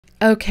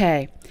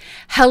Okay.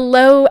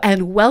 Hello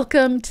and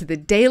welcome to the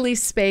Daily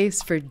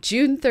Space for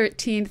June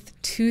 13th,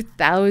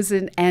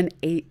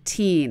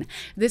 2018.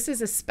 This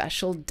is a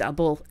special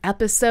double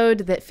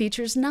episode that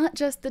features not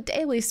just the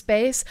Daily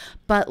Space,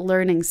 but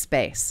Learning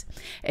Space.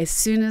 As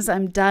soon as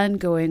I'm done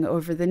going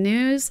over the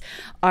news,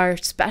 our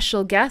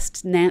special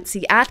guest,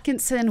 Nancy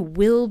Atkinson,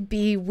 will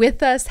be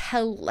with us.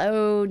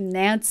 Hello,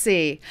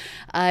 Nancy.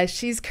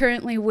 She's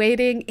currently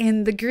waiting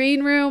in the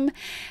green room,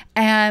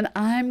 and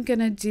I'm going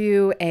to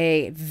do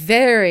a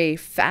very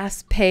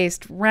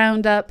fast-paced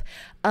roundup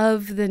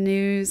of the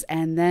news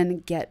and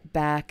then get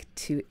back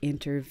to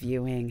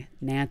interviewing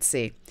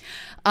Nancy.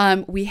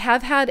 We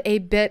have had a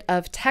bit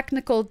of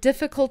technical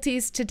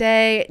difficulties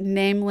today,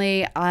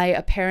 namely I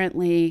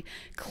apparently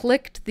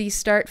clicked the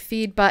start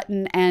feed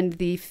button and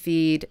the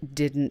feed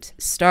didn't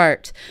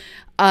start.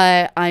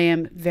 I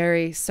am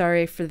very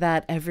sorry for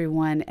that,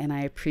 everyone, and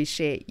I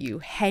appreciate you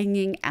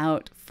hanging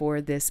out for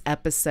this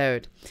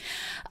episode.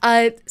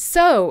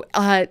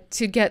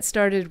 To get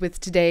started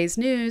with today's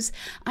news,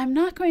 I'm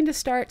not going to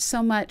start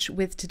so much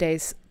with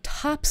today's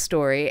top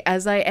story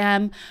as I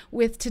am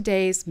with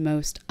today's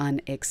most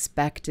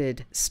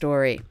unexpected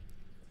story.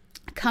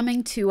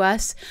 Coming to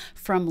us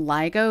from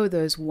LIGO,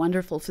 those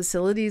wonderful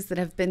facilities that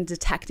have been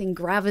detecting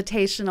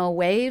gravitational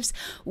waves,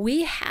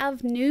 we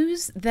have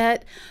news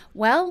that,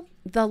 well,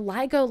 the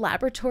LIGO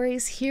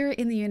laboratories here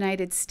in the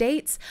United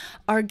States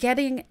are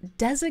getting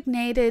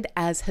designated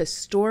as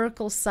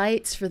historical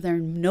sites for their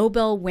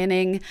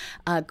Nobel-winning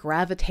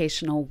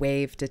gravitational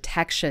wave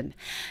detection.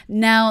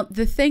 Now,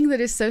 the thing that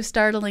is so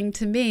startling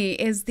to me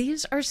is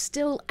these are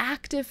still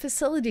active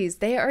facilities.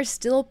 They are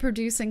still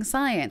producing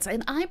science.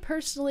 And I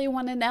personally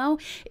want to know,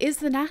 is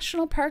the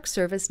National Park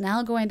Service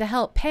now going to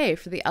help pay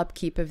for the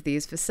upkeep of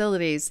these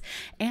facilities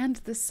and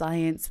the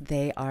science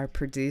they are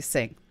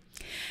producing?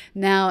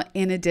 Now,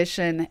 in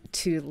addition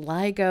to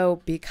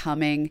LIGO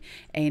becoming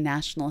a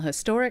National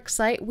Historic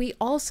Site, we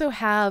also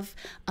have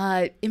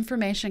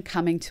information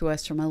coming to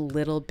us from a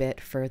little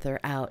bit further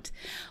out.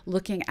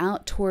 Looking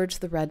out towards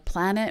the red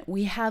planet,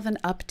 we have an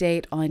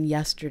update on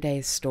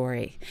yesterday's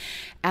story.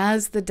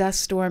 As the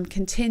dust storm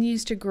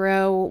continues to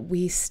grow,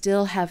 we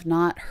still have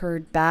not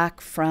heard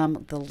back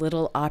from the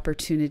Little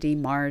Opportunity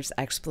Mars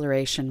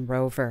Exploration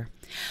rover.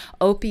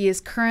 Opie is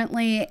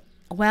currently,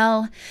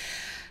 well,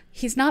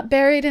 he's not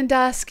buried in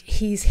dust,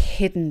 he's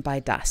hidden by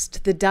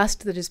dust. The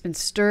dust that has been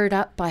stirred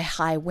up by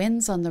high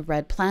winds on the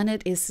red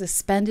planet is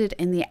suspended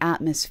in the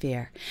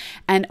atmosphere.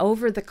 And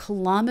over the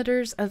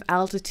kilometers of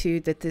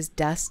altitude that this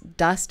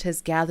dust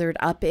has gathered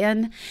up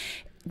in,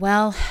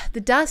 well,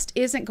 the dust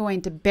isn't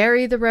going to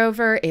bury the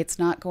rover. It's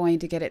not going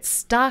to get it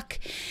stuck.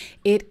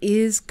 It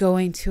is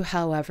going to,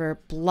 however,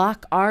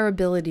 block our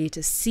ability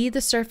to see the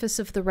surface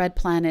of the red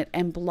planet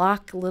and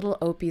block little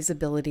Opie's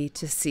ability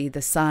to see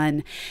the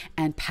sun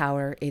and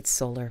power its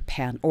solar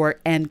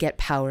and get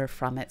power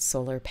from its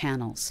solar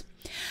panels.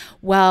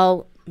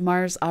 While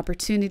Mars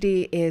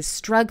Opportunity is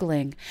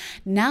struggling,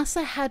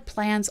 NASA had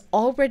plans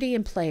already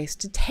in place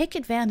to take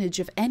advantage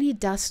of any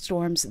dust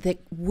storms that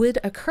would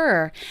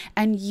occur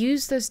and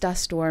use those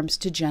dust storms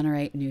to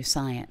generate new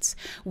science.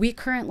 We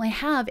currently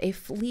have a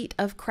fleet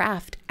of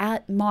craft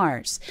at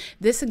Mars.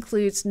 This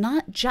includes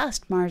not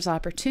just Mars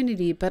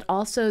Opportunity, but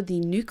also the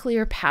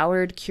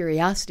nuclear-powered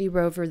Curiosity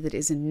rover that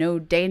is in no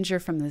danger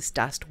from this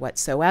dust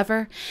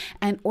whatsoever.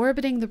 And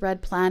orbiting the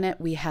red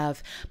planet, we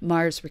have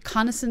Mars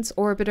Reconnaissance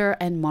Orbiter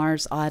and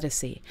Mars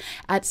Odyssey.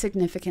 At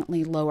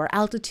significantly lower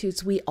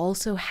altitudes, we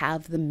also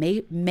have the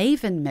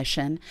MAVEN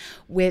mission,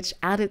 which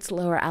at its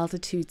lower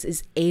altitudes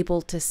is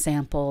able to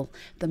sample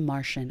the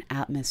Martian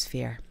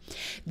atmosphere.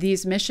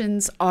 These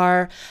missions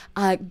are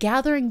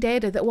gathering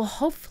data that will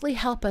hopefully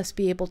help us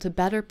be able to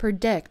better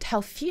predict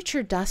how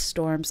future dust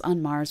storms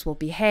on Mars will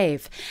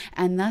behave,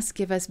 and thus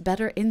give us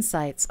better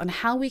insights on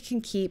how we can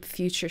keep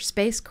future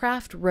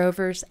spacecraft,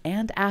 rovers,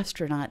 and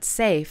astronauts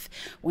safe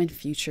when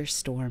future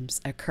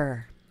storms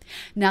occur.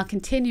 Now,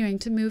 continuing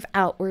to move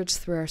outwards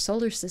through our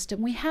solar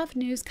system, we have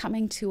news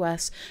coming to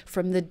us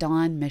from the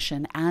Dawn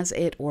mission as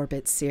it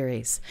orbits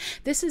Ceres.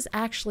 This is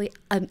actually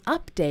an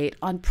update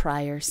on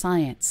prior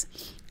science.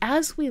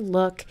 As we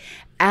look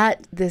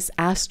at this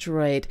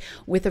asteroid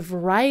with a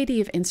variety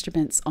of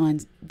instruments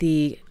on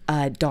the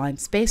Dawn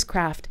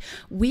spacecraft,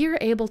 we are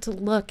able to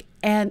look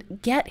and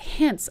get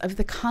hints of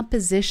the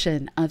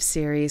composition of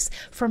Ceres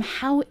from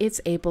how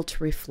it's able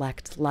to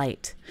reflect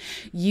light.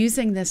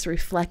 Using this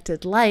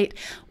reflected light,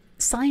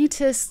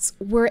 scientists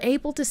were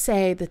able to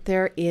say that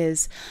there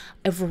is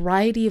a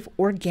variety of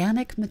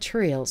organic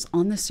materials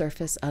on the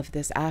surface of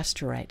this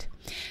asteroid.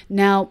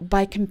 Now,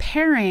 by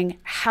comparing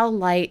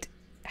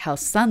how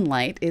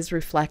sunlight is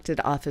reflected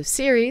off of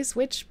Ceres,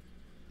 which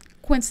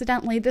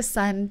coincidentally the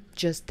sun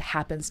just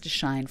happens to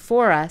shine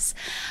for us,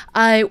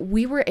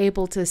 we were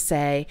able to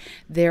say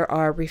there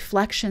are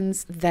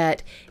reflections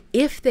that,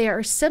 if they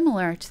are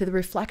similar to the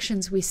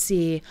reflections we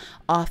see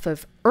off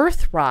of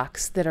Earth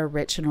rocks that are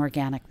rich in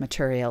organic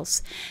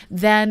materials,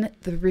 then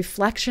the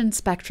reflection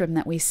spectrum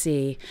that we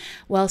see,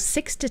 well,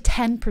 6 to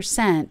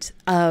 10%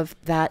 of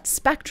that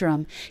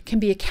spectrum can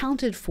be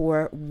accounted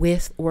for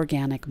with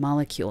organic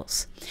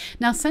molecules.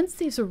 Now, since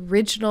these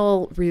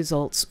original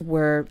results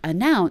were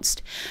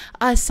announced,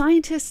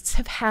 scientists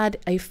have had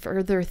a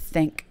further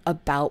think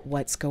about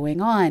what's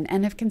going on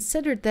and have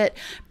considered that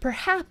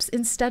perhaps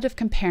instead of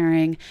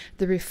comparing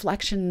the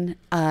reflected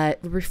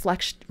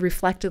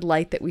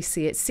light that we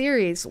see at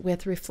Ceres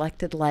with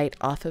reflected light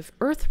off of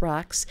Earth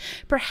rocks,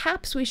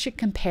 perhaps we should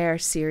compare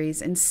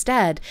Ceres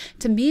instead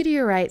to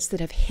meteorites that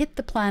have hit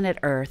the planet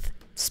Earth,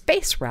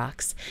 space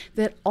rocks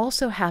that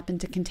also happen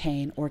to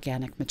contain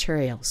organic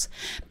materials.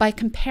 By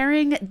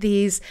comparing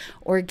these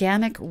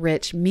organic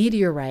rich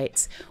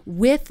meteorites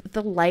with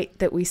the light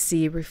that we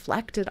see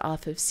reflected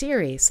off of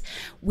Ceres,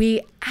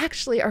 we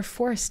actually are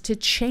forced to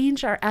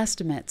change our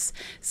estimates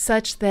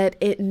such that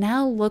it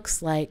now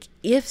looks like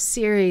if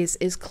Ceres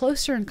is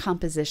closer in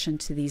composition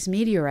to these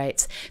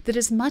meteorites, that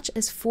as much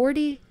as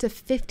 40 to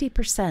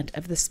 50%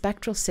 of the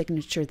spectral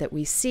signature that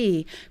we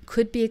see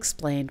could be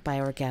explained by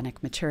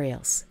organic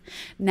materials.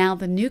 Now,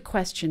 the new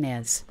question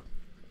is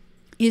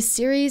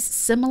Ceres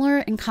similar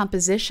in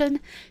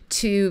composition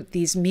to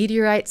these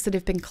meteorites that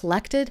have been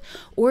collected,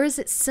 or is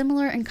it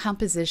similar in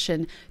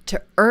composition to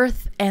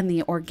Earth and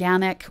the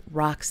organic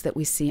rocks that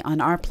we see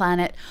on our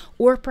planet?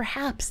 Or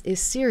perhaps is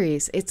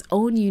Ceres its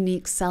own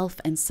unique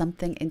self and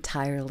something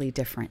entirely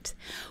different?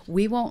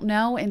 We won't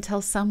know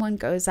until someone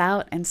goes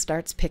out and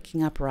starts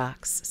picking up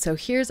rocks. So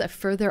here's a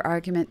further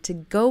argument to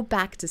go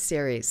back to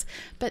Ceres,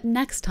 but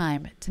next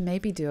time to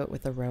maybe do it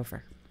with a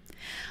rover.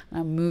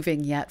 Now,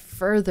 moving yet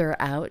further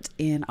out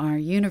in our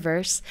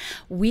universe,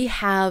 we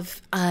have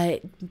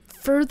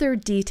further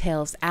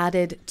details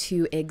added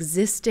to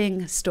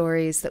existing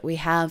stories that we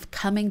have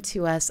coming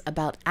to us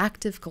about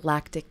active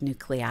galactic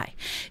nuclei.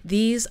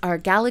 These are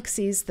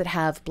galaxies that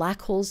have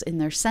black holes in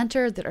their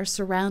center that are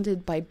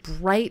surrounded by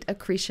bright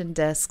accretion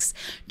disks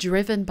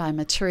driven by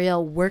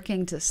material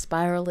working to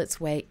spiral its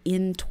way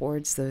in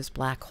towards those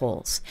black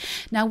holes.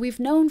 Now, we've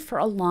known for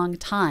a long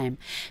time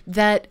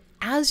that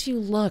as you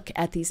look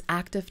at these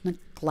active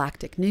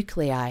galactic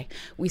nuclei,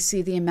 we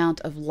see the amount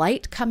of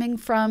light coming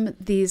from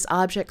these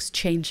objects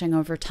changing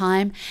over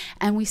time,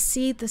 and we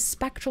see the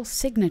spectral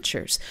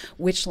signatures,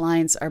 which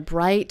lines are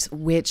bright,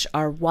 which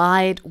are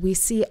wide. We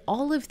see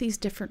all of these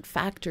different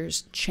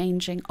factors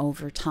changing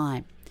over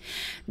time.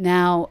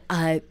 Now,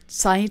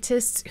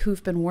 scientists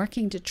who've been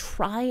working to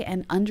try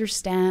and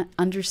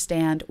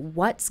understand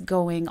what's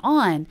going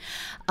on,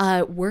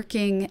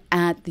 working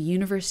at the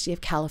University of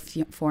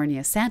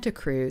California, Santa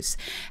Cruz,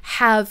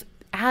 have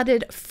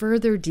added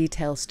further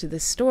details to the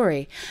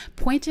story,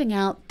 pointing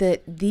out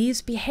that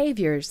these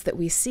behaviors that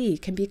we see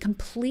can be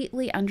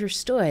completely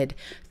understood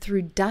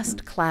through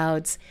dust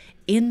clouds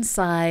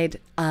inside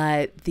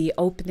the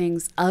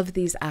openings of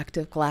these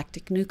active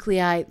galactic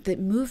nuclei that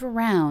move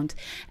around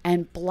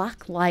and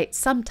block light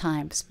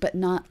sometimes, but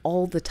not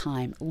all the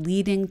time,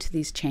 leading to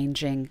these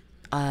changing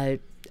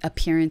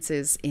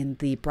appearances in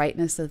the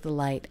brightness of the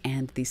light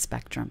and the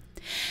spectrum.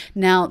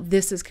 Now,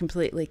 this is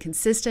completely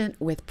consistent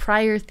with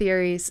prior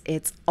theories.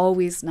 It's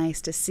always nice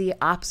to see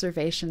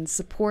observations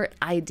support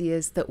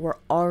ideas that were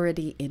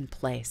already in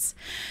place.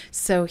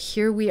 So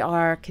here we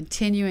are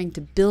continuing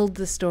to build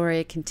the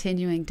story,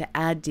 continuing to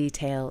add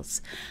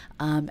details,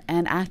 and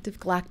active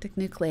galactic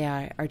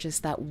nuclei are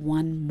just that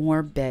one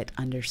more bit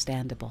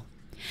understandable.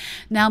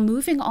 Now,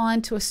 moving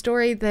on to a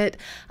story that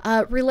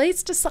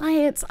relates to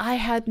science I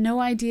had no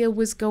idea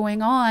was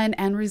going on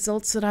and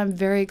results that I'm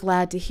very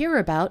glad to hear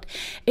about.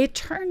 It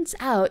turns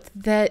out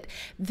that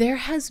there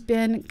has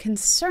been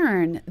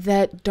concern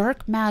that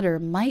dark matter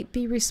might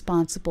be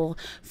responsible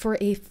for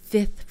a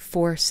fifth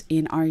force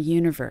in our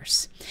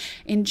universe.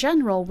 In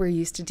general, we're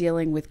used to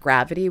dealing with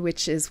gravity,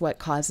 which is what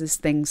causes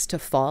things to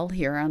fall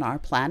here on our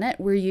planet.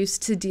 We're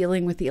used to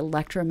dealing with the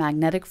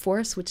electromagnetic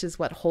force, which is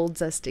what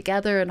holds us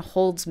together and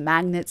holds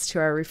magnets to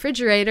our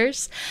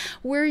refrigerators.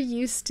 We're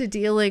used to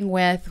dealing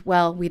with,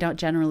 well, we don't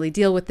generally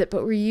deal with it,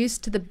 but we're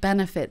used to the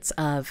benefits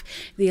of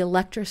the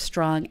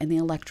electrostrong and the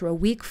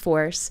electroweak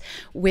force,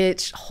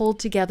 which hold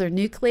together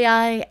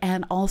nuclei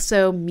and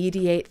also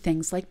mediate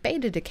things like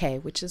beta decay,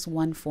 which is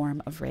one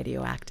form of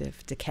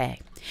radioactive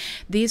decay.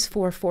 These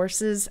four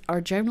forces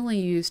are generally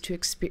used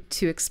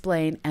to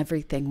explain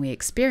everything we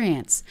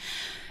experience.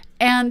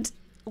 And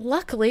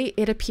luckily,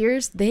 it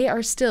appears they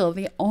are still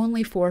the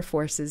only four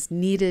forces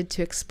needed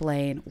to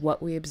explain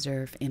what we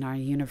observe in our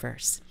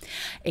universe.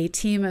 A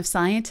team of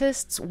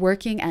scientists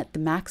working at the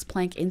Max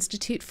Planck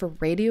Institute for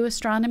Radio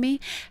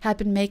Astronomy have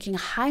been making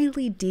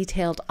highly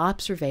detailed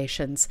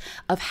observations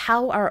of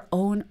how our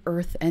own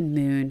Earth and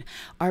Moon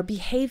are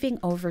behaving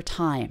over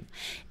time.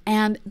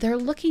 And they're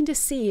looking to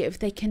see if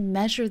they can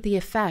measure the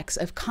effects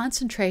of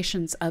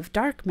concentrations of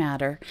dark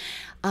matter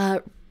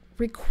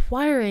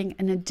requiring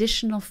an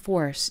additional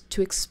force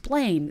to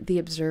explain the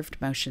observed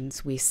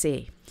motions we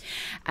see.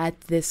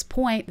 At this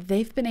point,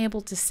 they've been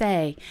able to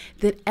say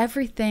that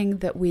everything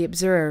that we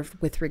observe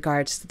with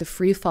regards to the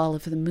free fall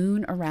of the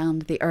moon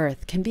around the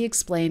Earth can be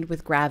explained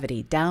with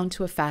gravity down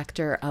to a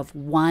factor of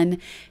 1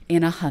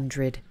 in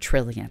 100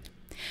 trillion.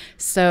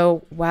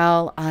 So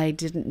while I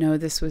didn't know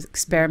this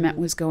experiment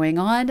was going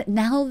on,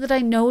 now that I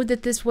know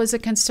that this was a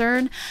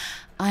concern,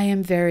 I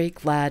am very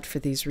glad for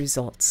these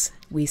results.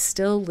 We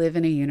still live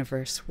in a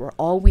universe where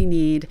all we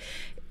need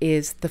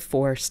is the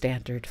 4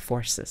 standard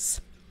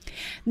forces.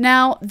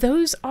 Now,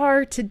 those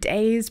are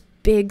today's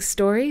big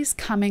stories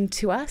coming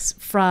to us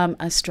from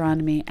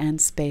astronomy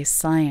and space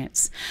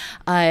science.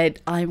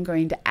 I'm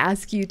going to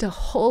ask you to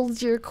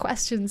hold your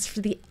questions for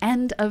the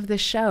end of the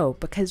show,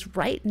 because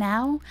right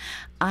now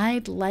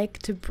I'd like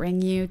to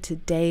bring you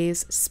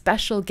today's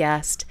special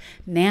guest,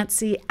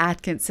 Nancy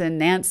Atkinson.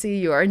 Nancy,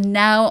 you are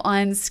now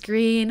on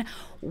screen.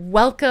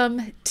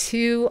 Welcome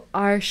to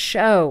our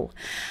show.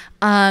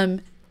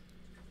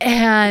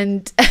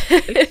 And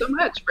thanks so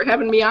much for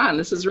having me on.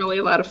 This is really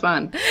a lot of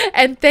fun.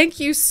 And thank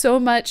you so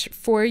much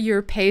for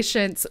your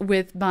patience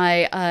with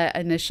my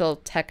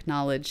initial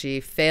technology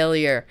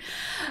failure.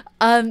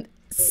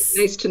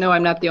 Nice to know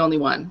I'm not the only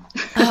one.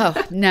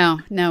 Oh,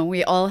 no,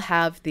 we all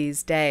have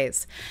these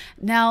days.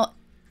 Now,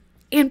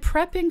 in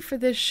prepping for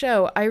this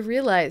show, I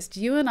realized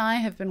you and I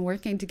have been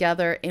working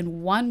together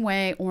in one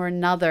way or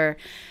another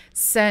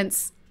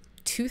since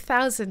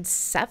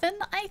 2007,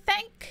 I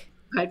think.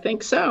 I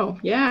think so.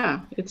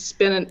 Yeah, it's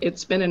been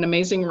an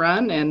amazing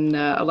run and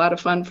a lot of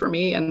fun for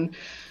me. And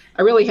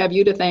I really have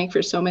you to thank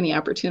for so many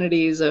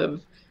opportunities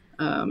of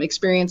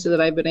experiences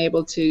that I've been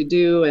able to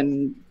do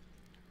and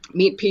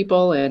meet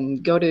people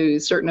and go to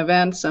certain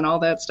events and all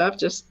that stuff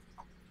just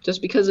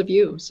because of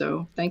you.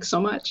 So thanks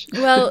so much.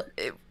 Well,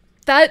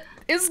 that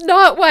is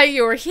not why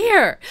you're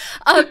here,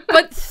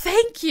 but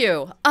thank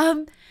you.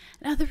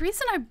 Now, the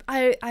reason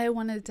I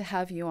wanted to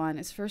have you on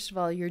is, first of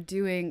all, you're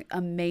doing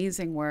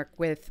amazing work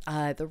with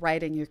the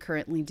writing you're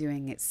currently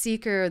doing at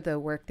Seeker, the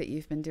work that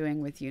you've been doing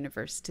with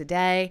Universe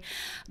Today,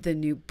 the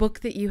new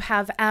book that you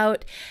have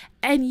out.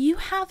 And you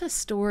have a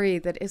story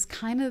that is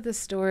kind of the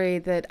story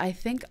that I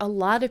think a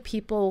lot of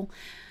people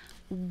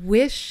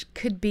wish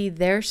could be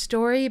their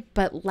story,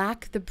 but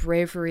lack the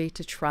bravery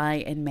to try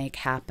and make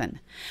happen.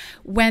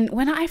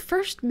 When I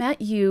first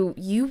met you,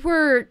 you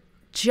were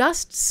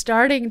just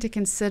starting to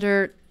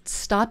consider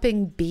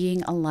stopping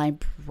being a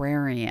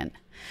librarian.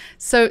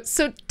 So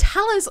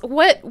tell us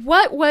what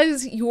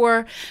was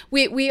your,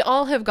 we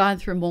all have gone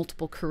through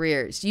multiple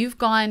careers. You've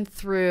gone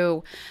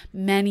through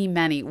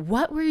many.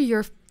 What were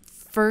your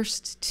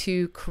first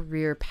 2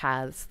 career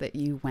paths that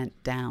you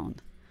went down?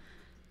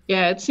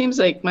 Yeah, it seems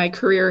like my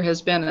career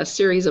has been a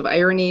series of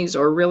ironies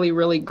or really,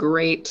 really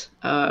great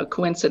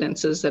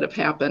coincidences that have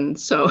happened.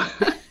 So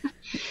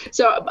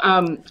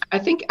I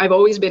think I've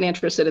always been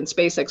interested in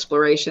space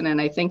exploration,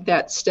 and I think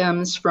that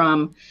stems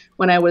from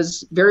when I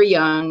was very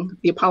young.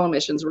 The Apollo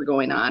missions were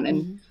going on,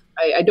 and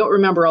I don't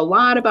remember a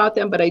lot about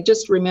them, but I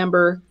just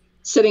remember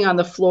sitting on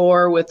the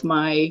floor with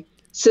my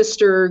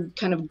sister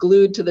kind of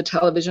glued to the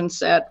television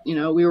set. You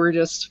know, we were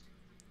just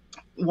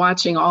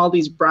watching all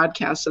these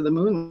broadcasts of the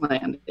moon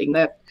landing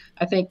that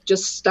I think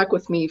just stuck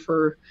with me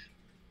for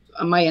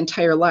my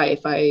entire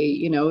life.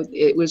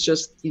 It was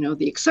just,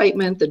 the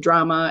excitement, the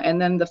drama, and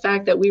then the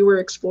fact that we were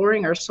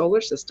exploring our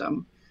solar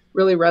system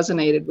really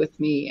resonated with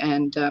me.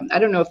 And I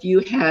don't know if you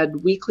had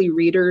weekly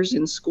readers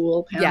in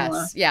school,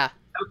 Pamela. Yes, yeah.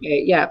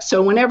 Okay, yeah.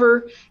 So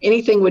whenever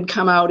anything would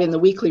come out in the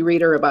weekly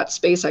reader about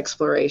space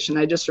exploration,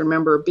 I just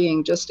remember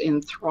being just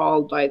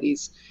enthralled by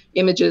these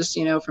images,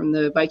 from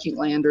the Viking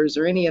landers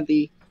or any of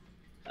the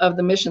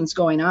missions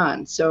going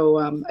on. So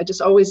I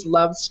just always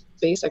loved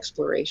space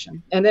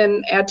exploration. And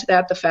then add to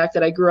that the fact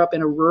that I grew up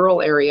in a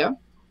rural area.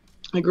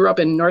 I grew up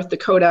in North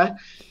Dakota.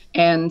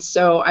 And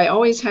so I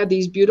always had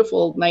these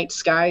beautiful night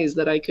skies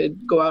that I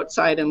could go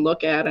outside and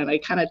look at. And I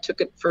kind of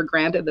took it for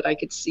granted that I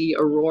could see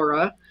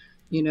aurora,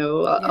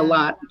 a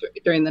lot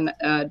during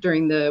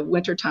the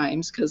winter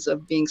times because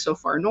of being so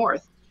far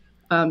north.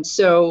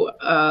 So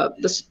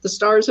the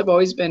stars have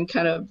always been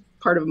kind of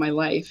part of my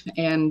life.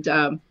 And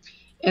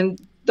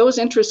those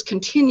interests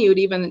continued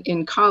even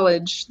in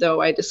college,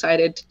 though I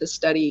decided to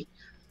study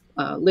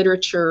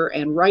literature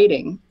and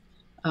writing.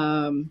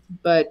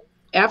 But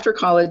after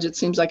college, it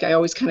seems like I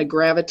always kind of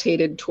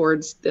gravitated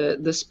towards the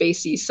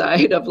spacey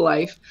side of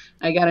life.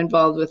 I got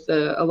involved with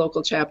a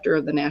local chapter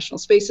of the National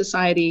Space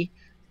Society.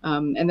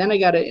 And then I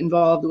got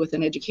involved with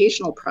an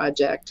educational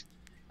project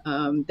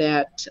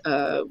that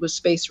was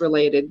space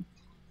related.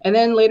 And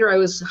then later I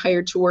was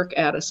hired to work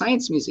at a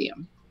science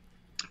museum.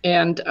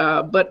 And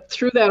but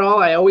through that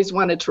all, I always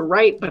wanted to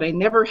write, but I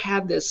never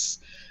had this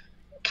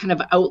kind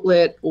of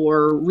outlet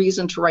or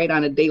reason to write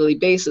on a daily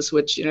basis,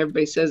 which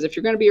everybody says if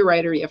you're going to be a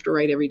writer, you have to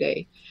write every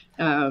day.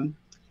 But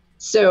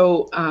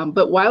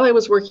while I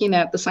was working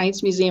at the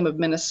Science Museum of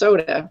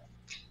Minnesota,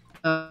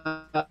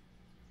 that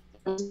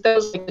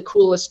was like the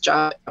coolest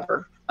job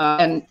ever.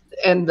 And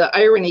the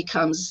irony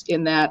comes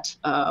in that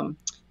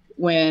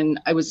when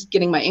I was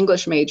getting my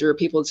English major,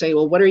 people would say,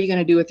 well, what are you going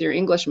to do with your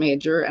English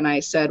major? And I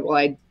said, well,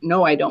 I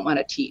know I don't want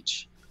to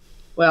teach.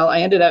 Well, I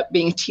ended up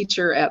being a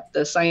teacher at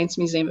the Science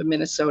Museum of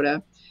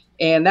Minnesota.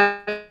 And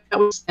that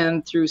was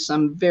then through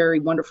some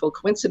very wonderful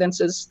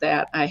coincidences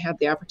that I had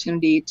the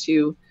opportunity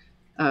to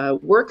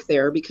work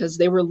there, because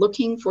they were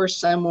looking for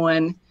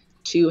someone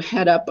to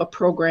head up a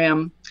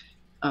program,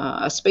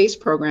 a space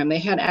program. They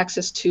had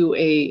access to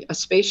a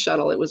space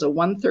shuttle. It was a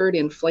 1/3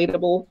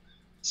 inflatable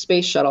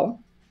space shuttle.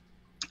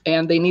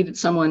 And they needed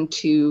someone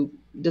to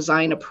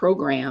design a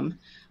program,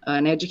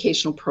 an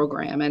educational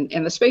program.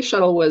 And the space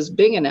shuttle was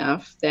big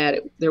enough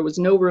that there was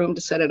no room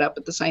to set it up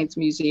at the Science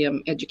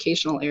Museum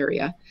educational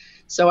area.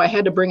 So I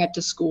had to bring it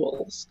to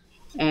schools.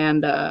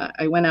 And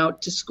I went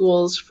out to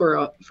schools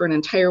for an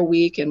entire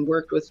week and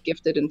worked with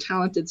gifted and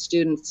talented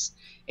students.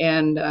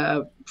 And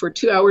for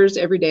 2 hours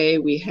every day,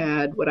 we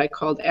had what I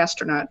called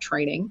astronaut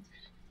training.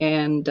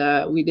 And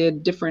we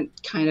did different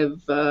kind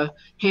of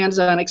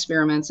hands-on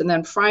experiments. And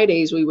then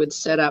Fridays, we would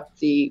set up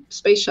the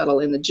space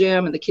shuttle in the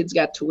gym, and the kids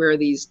got to wear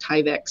these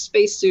Tyvek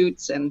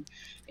spacesuits and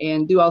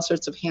do all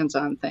sorts of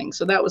hands-on things.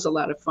 So that was a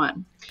lot of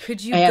fun.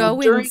 Could you go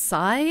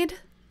inside?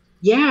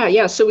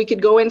 Yeah. So we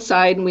could go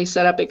inside and we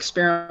set up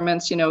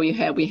experiments. You know, we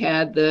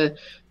had the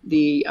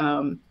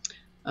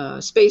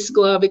space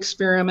glove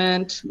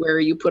experiment, where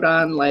you put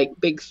on like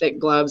big thick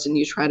gloves and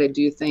you try to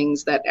do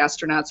things that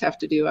astronauts have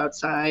to do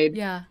outside.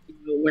 Yeah.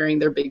 Wearing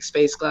their big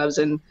space gloves,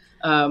 and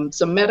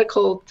some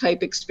medical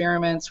type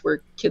experiments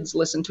where kids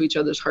listen to each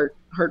other's heart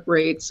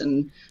rates,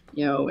 and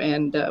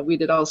we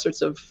did all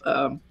sorts of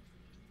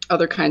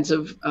other kinds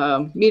of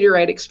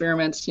meteorite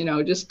experiments.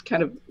 Just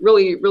kind of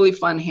really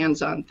fun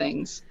hands-on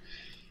things.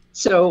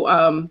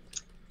 So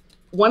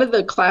one of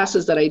the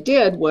classes that I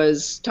did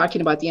was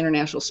talking about the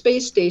International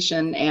Space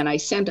Station, and I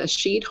sent a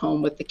sheet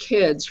home with the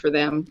kids for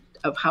them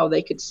of how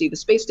they could see the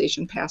space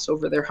station pass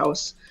over their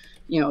house,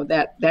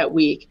 that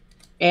week.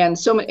 And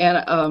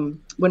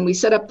when we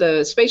set up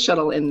the space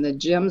shuttle in the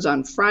gyms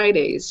on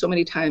Fridays, so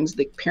many times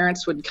the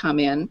parents would come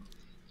in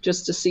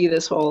just to see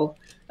this whole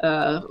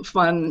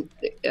fun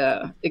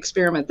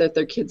experiment that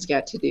their kids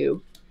got to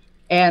do.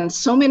 And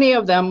so many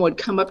of them would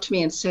come up to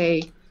me and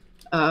say,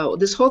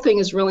 this whole thing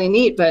is really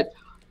neat, but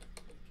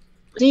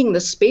seeing the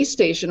space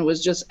station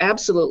was just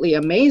absolutely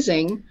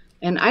amazing.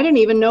 And I didn't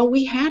even know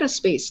we had a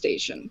space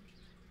station.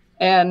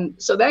 And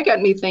so that got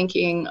me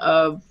thinking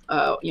of,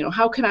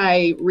 how can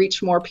I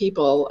reach more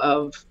people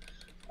of,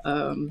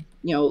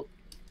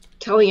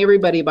 telling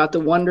everybody about the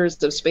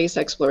wonders of space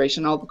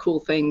exploration, all the cool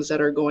things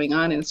that are going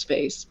on in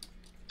space.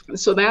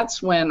 So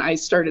that's when I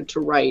started to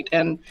write.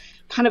 And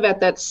kind of at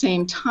that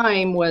same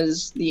time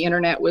was the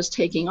internet was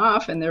taking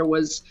off, and there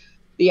was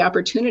the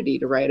opportunity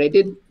to write. I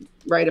did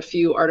write a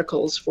few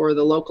articles for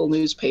the local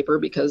newspaper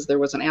because there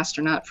was an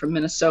astronaut from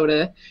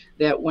Minnesota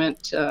that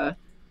went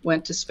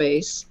to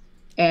space.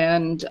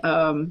 And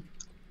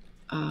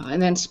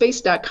then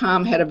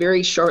space.com had a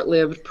very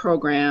short-lived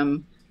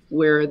program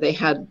where they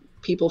had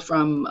people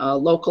from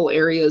local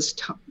areas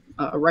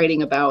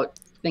writing about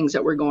things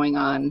that were going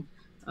on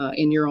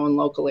in your own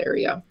local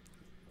area.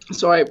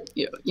 So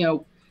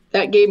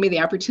that gave me the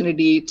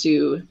opportunity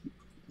to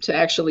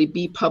actually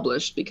be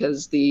published,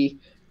 because the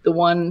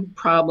one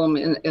problem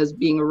as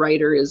being a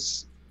writer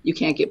is you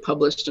can't get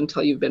published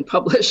until you've been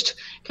published,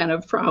 kind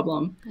of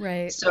problem.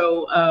 Right.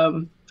 So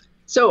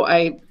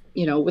I,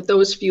 with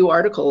those few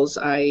articles,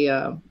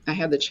 I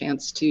had the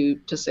chance to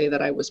say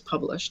that I was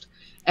published.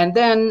 And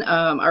then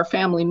our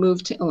family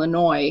moved to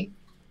Illinois,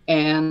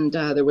 and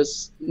there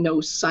was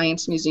no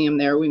science museum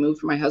there. We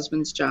moved for my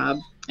husband's job.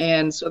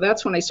 And so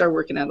that's when I started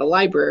working at a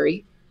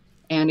library.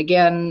 And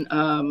again,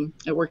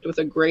 I worked with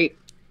a great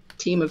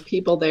team of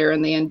people there,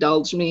 and they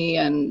indulged me.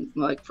 And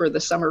like for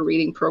the summer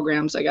reading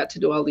programs, I got to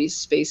do all these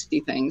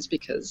spacey things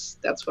because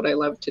that's what I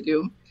love to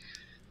do.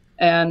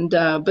 And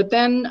but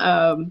then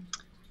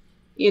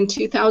in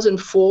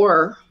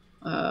 2004,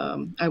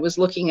 I was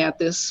looking at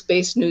this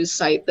space news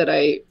site that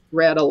I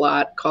read a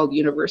lot called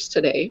Universe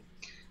Today.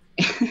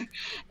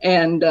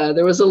 And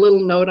there was a little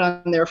note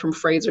on there from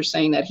Fraser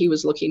saying that he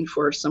was looking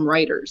for some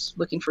writers,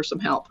 looking for some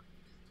help.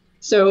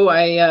 So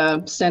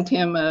I sent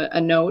him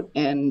a note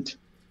and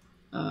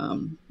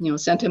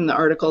sent him the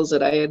articles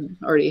that I had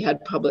already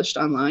had published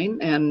online,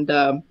 and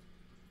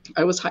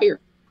I was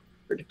hired.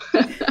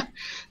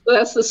 So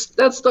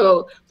that's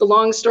the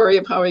long story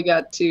of how I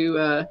got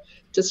to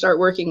start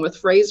working with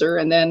Fraser.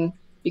 And then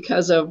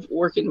because of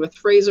working with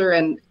Fraser,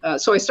 and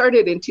so I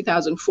started in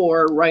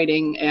 2004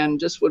 writing, and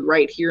just would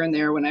write here and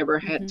there whenever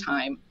I had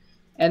time.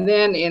 And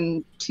then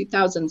in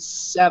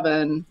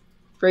 2007,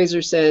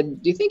 Fraser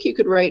said, "Do you think you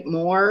could write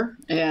more?"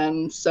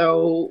 And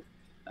so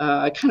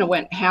I kind of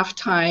went half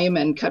time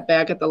and cut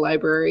back at the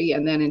library.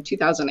 And then in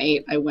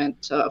 2008, I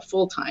went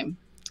full time.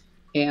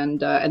 And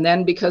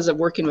then because of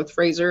working with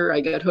Fraser, I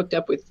got hooked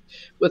up with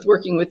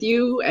working with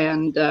you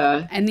and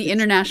the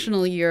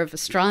International Year of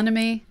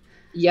Astronomy.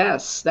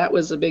 Yes, that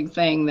was a big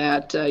thing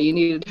that you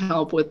needed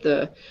help with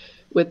the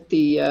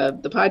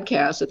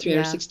podcast, the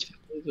 365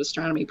 Days of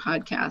Astronomy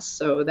podcast.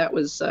 So that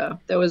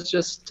was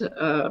just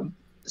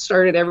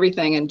started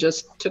everything and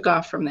just took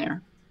off from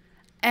there.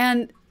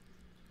 And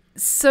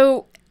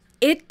so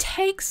it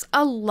takes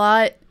a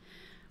lot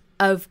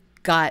of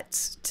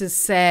guts to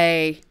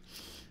say,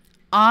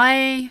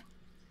 I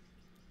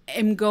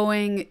am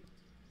going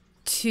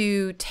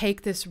to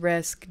take this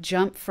risk,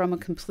 jump from a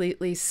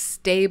completely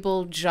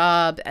stable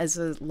job as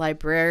a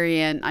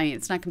librarian. I mean,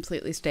 it's not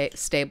completely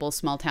stable.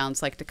 Small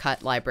towns like to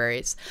cut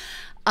libraries.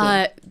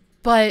 Yeah.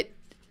 But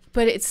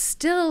it's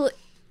still,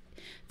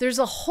 there's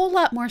a whole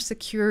lot more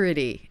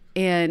security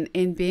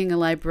in being a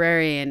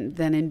librarian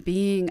than in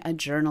being a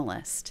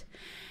journalist.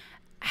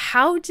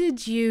 How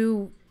did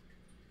you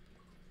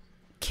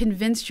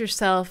convince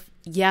yourself,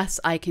 yes,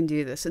 I can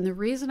do this? And the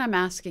reason I'm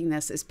asking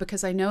this is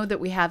because I know that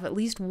we have at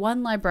least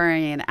one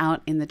librarian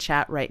out in the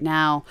chat right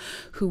now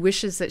who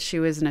wishes that she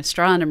was an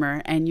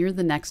astronomer, and you're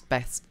the next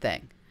best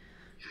thing.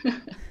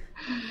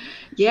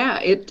 Yeah,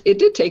 it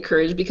did take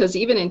courage, because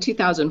even in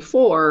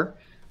 2004,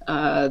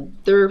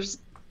 there's,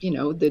 you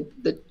know,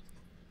 the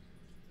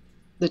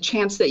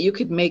chance that you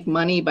could make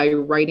money by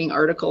writing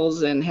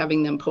articles and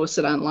having them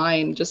posted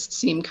online just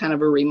seemed kind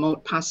of a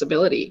remote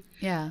possibility.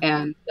 Yeah.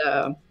 And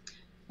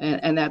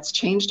that's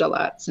changed a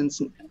lot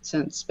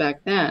since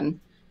back then.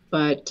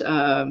 But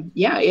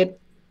yeah, it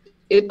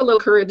took a little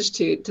courage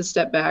to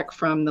step back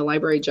from the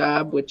library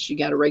job, which you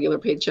got a regular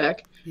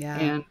paycheck,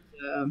 yeah,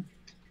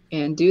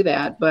 and do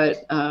that.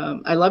 But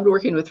I loved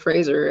working with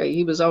Fraser.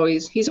 He's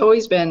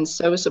always been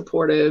so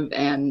supportive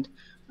and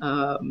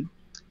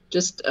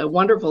just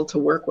wonderful to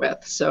work with.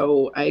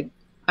 So I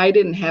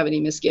didn't have any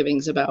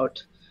misgivings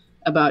about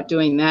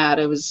doing that.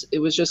 It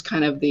was just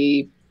kind of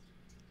the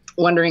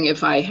wondering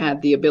if I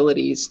had the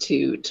abilities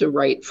to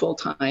write full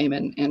time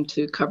and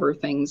to cover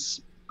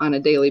things on a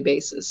daily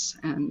basis.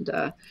 And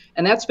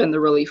that's been the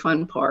really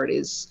fun part,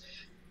 is,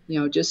 you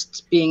know,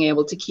 just being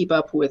able to keep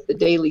up with the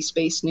daily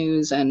space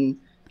news and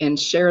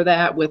share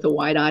that with a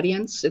wide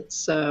audience.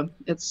 It's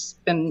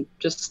been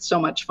just so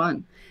much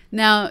fun.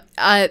 Now,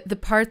 the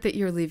part that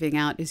you're leaving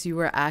out is you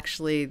were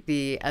actually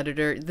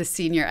the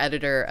senior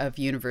editor of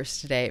Universe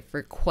Today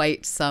for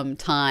quite some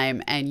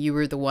time, and you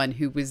were the one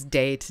who was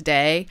day to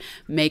day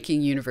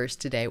making Universe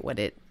Today what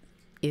it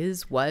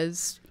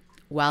was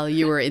while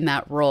you were in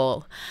that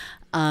role.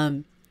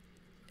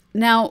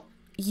 Now,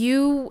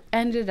 you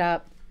ended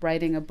up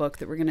writing a book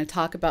that we're going to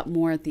talk about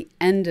more at the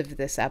end of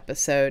this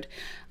episode.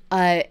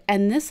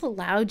 And this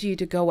allowed you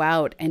to go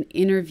out and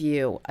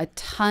interview a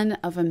ton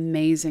of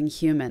amazing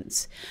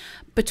humans.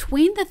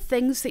 Between the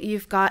things that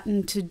you've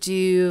gotten to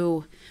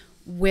do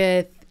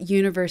with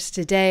Universe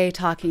Today,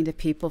 talking to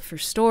people for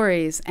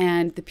stories,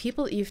 and the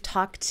people that you've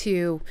talked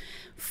to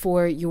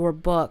for your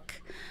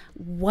book,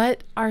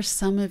 what are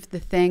some of the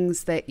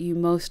things that you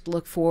most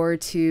look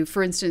forward to?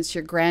 For instance,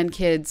 your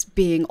grandkids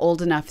being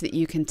old enough that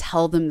you can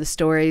tell them the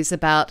stories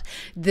about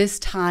this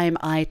time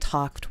I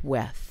talked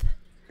with.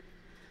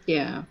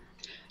 Yeah,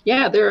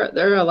 there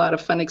are a lot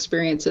of fun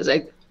experiences.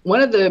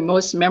 One of the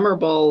most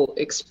memorable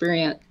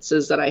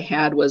experiences that I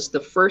had was the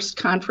first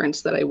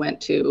conference that I went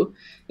to.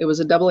 It was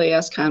a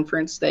AAS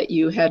conference that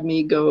you had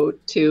me go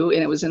to,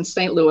 and it was in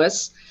St.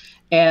 Louis.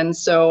 And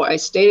so I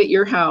stayed at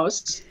your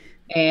house,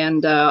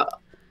 and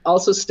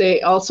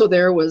also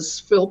there was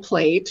Phil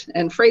Plait,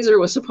 and Fraser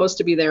was supposed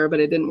to be there, but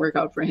it didn't work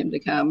out for him to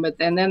come. But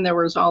then there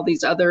was all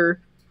these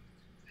other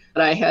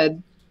that I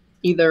had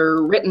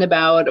either written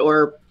about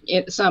or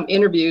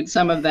interviewed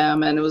some of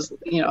them, and it was,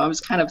 you know, I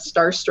was kind of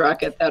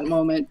starstruck at that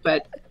moment.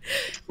 But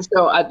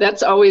so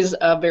that's always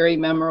a very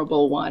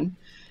memorable one.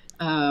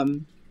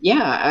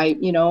 Yeah,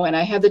 and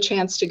I had the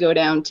chance to go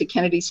down to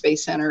Kennedy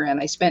Space Center, and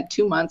I spent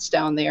 2 months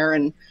down there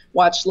and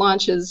watched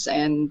launches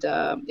and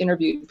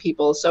interviewed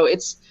people. So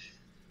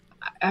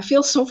I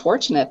feel so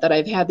fortunate that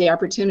I've had the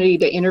opportunity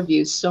to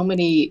interview so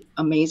many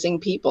amazing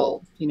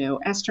people, you know,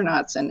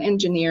 astronauts and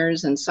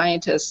engineers and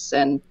scientists,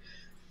 and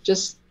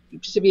just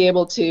to be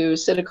able to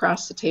sit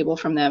across the table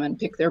from them and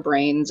pick their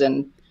brains.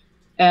 And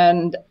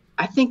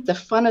I think the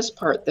funnest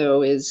part,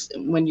 though, is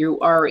when you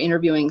are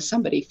interviewing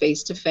somebody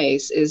face to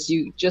face, is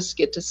you just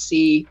get to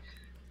see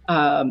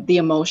the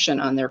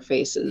emotion on their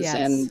faces. Yes.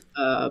 And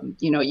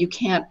you know,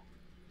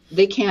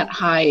 they can't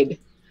hide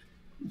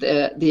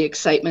the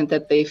excitement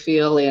that they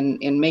feel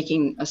in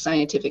making a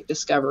scientific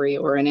discovery,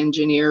 or an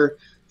engineer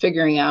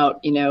figuring out,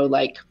 you know,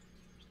 like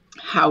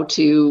how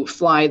to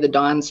fly the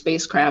Dawn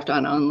spacecraft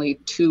on only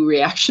 2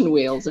 reaction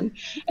wheels and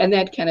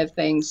that kind of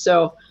thing.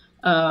 So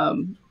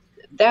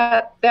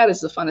that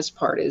is the funnest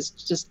part, is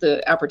just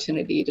the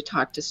opportunity to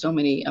talk to so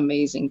many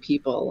amazing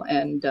people.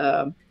 And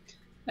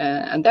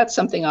that's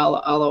something I'll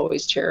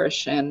always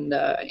cherish and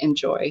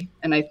enjoy.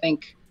 And I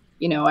think,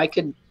 you know, I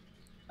could,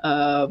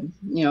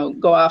 you know,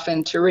 go off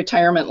into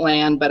retirement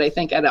land, but I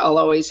think I'll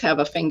always have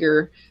a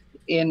finger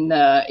in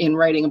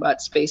writing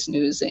about space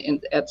news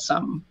in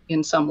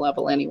some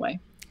level anyway.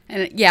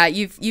 And yeah,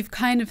 you've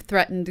kind of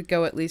threatened to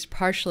go at least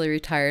partially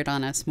retired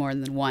on us more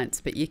than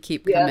once, but you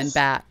keep coming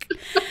back.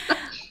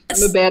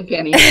 I'm a bad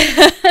penny.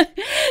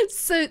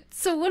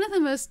 So one of the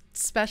most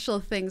special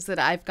things that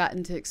I've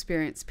gotten to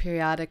experience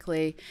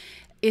periodically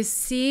is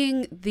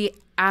seeing the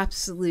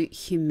absolute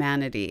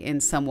humanity in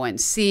someone,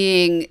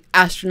 seeing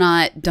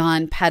astronaut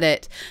Don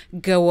Pettit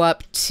go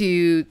up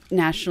to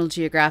National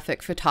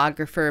Geographic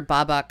photographer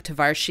Babak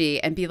Tavarshi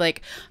and be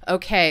like,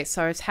 okay,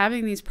 so I was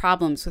having these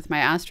problems with my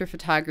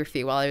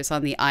astrophotography while I was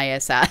on the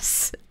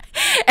ISS.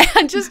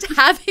 And just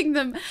having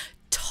them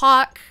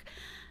talk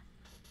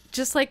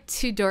just like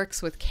two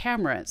dorks with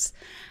cameras.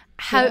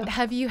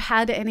 Have you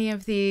had any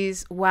of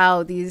these,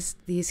 wow, these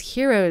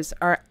heroes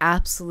are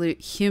absolute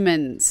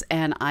humans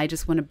and I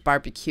just want to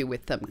barbecue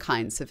with them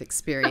kinds of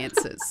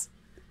experiences?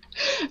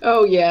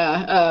 Oh,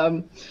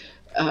 yeah.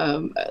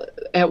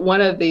 At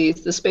one of the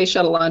space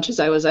shuttle launches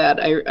I was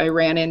at, I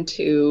ran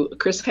into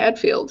Chris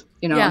Hadfield.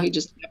 You know, he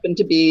just happened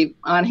to be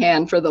on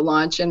hand for the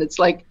launch. And it's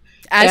like,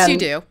 as you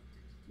do.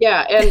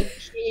 Yeah. And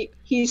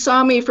he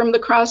saw me from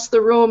across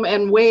the room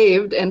and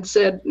waved and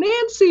said,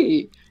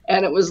 Nancy.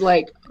 And it was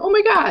like, oh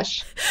my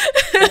gosh.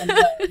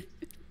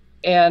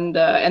 And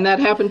that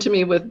happened to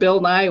me with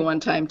Bill Nye one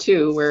time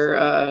too,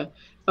 where,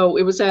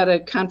 it was at a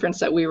conference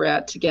that we were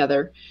at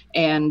together.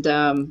 And he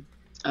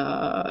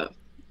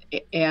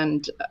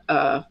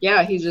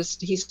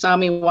saw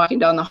me walking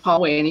down the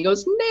hallway and he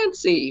goes,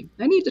 Nancy,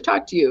 I need to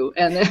talk to you.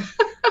 And then,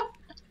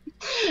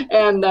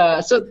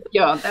 that's,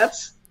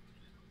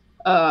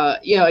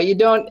 you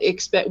don't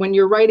expect, when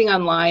you're writing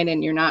online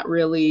and you're not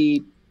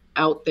really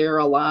out there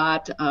a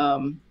lot,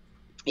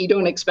 you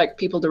don't expect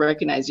people to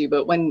recognize you,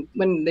 but when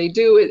they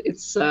do,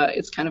 it's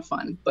kind of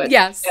fun. But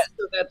yes, so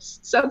that's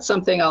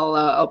something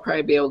I'll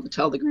probably be able to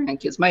tell the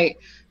grandkids. My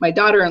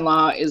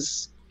daughter-in-law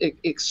is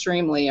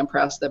extremely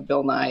impressed that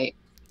Bill Nye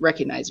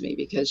recognized me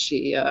because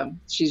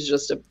she's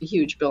just a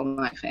huge Bill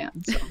Nye fan.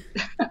 So.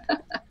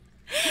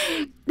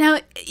 Now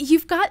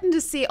you've gotten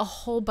to see a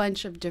whole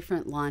bunch of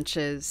different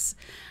launches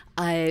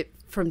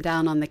from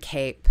down on the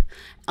Cape.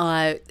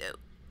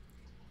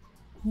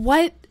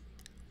 What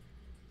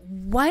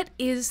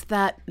is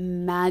that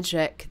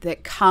magic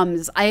that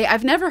comes?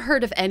 I've never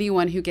heard of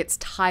anyone who gets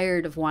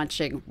tired of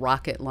watching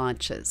rocket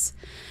launches.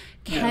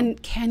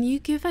 Can you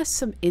give us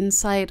some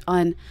insight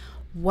on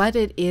what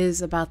it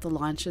is about the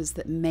launches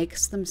that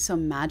makes them so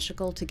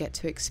magical to get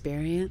to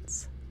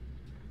experience?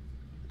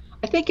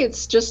 I think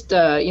it's just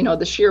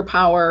the sheer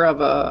power of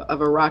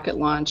a rocket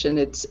launch, and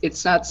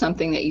it's not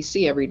something that you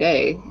see every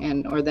day,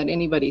 or that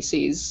anybody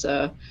sees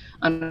on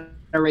a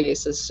regular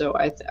basis. So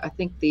I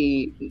think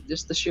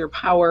just the sheer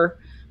power.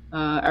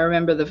 I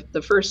remember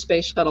the first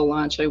space shuttle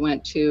launch I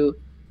went to.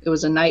 It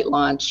was a night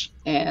launch,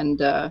 and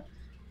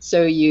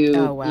so you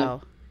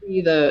see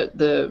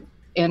the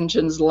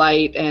engines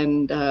light,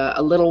 and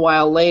a little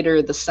while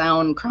later the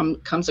sound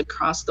comes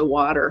across the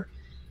water.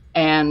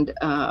 And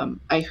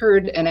I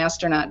heard an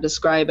astronaut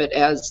describe it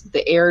as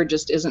the air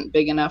just isn't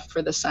big enough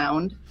for the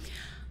sound.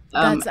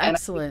 That's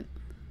excellent.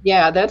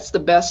 That's the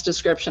best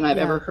description I've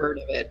ever heard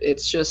of it.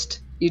 It's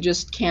just, you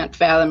just can't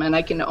fathom. And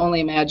I can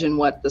only imagine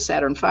what the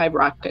Saturn V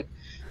rocket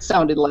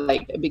sounded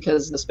like,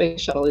 because the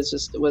space shuttle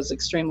was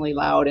extremely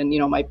loud. And,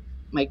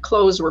 my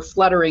clothes were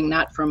fluttering,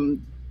 not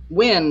from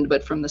wind,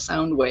 but from the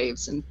sound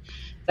waves. And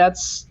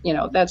that's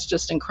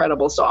just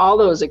incredible. So all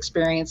those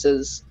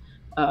experiences,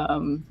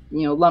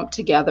 lumped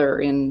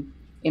together in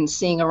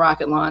seeing a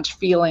rocket launch,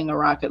 feeling a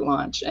rocket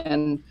launch.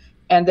 And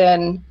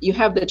then you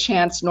have the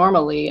chance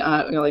normally,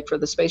 like for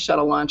the space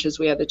shuttle launches,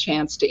 we had the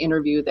chance to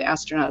interview the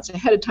astronauts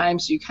ahead of time.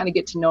 So you kind of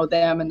get to know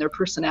them and their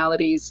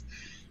personalities.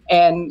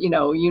 And,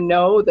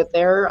 that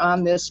they're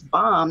on this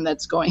bomb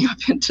that's going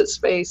up into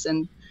space,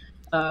 and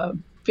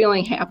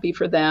feeling happy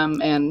for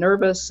them and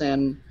nervous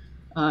and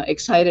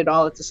excited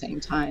all at the same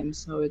time.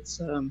 So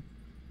it's,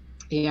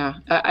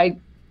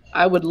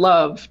 I would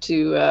love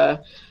to,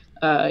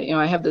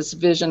 I have this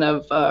vision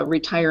of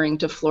retiring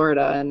to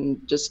Florida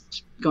and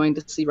just going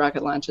to see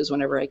rocket launches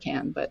whenever I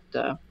can. But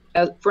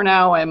for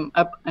now, I'm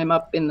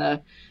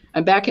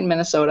back in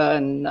Minnesota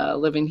and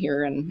living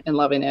here and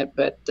loving it.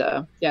 But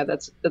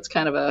that's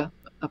kind of a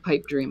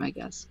pipe dream, I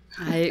guess.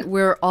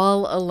 We're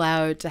all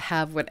allowed to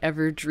have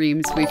whatever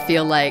dreams we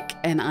feel like,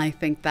 and I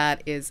think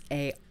that is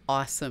a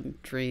awesome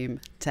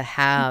dream to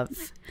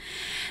have.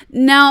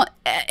 Now,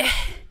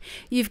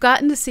 you've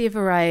gotten to see a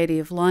variety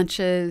of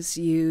launches.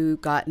 You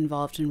got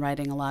involved in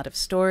writing a lot of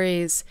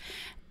stories.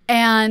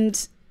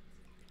 And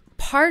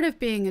part of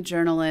being a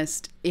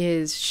journalist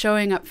is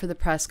showing up for the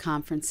press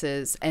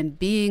conferences and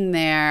being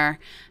there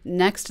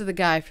next to the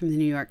guy from the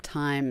New York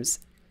Times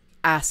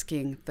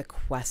asking the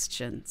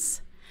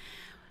questions.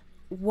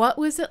 What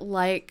was it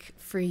like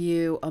for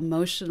you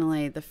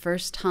emotionally the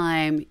first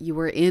time you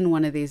were in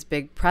one of these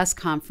big press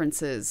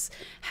conferences,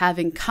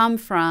 having come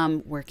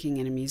from working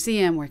in a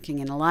museum, working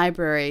in a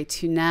library,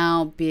 to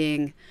now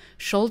being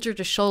shoulder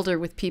to shoulder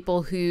with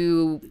people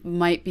who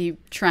might be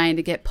trying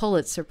to get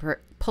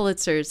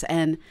Pulitzers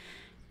and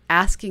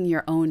asking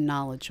your own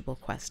knowledgeable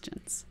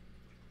questions?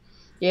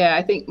 Yeah,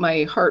 I think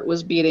my heart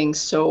was beating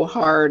so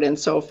hard and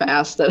so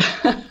fast that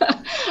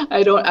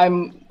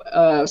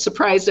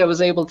surprised I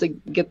was able to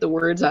get the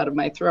words out of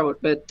my throat.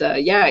 But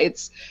yeah,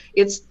 it's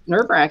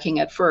nerve-wracking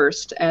at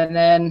first, and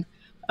then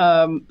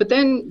but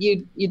then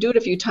you do it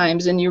a few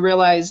times and you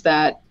realize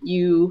that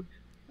you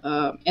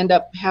end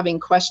up having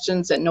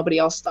questions that nobody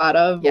else thought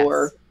of, Yes.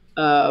 or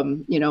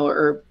you know,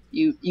 or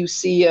you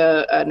see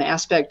an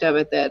aspect of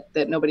it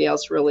that nobody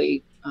else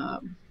really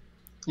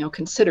you know,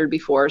 considered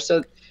before.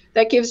 So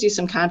that gives you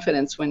some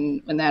confidence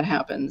when that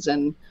happens.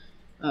 And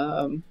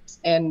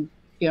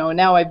you know,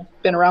 now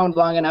I've been around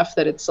long enough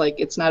that it's like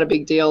it's not a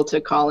big deal to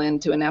call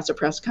into a NASA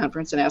press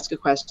conference and ask a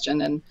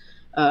question. And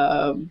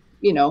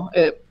you know,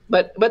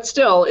 but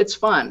still, it's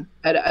fun.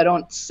 I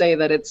don't say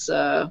that it's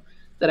that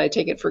I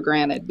take it for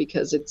granted,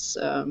 because it's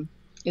a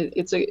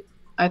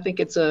I think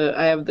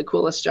I have the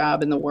coolest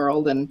job in the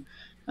world, and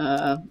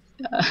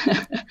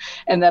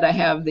and that I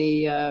have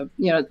the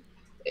you know,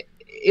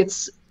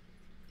 it's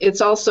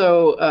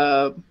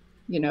also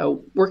you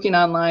know, working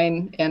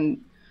online, and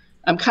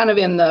I'm kind of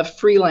in the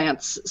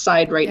freelance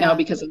side right now,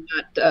 because I'm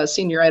not a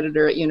senior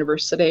editor at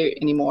Universe Today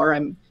anymore.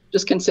 I'm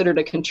just considered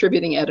a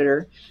contributing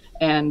editor.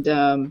 And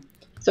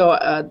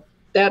so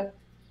that,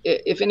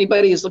 if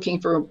anybody is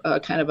looking for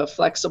kind of a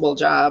flexible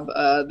job,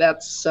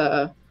 that's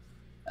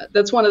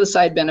one of the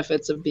side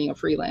benefits of being a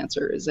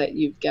freelancer, is that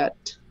you've got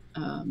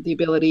the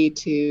ability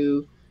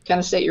to kind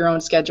of set your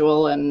own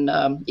schedule. And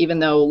even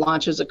though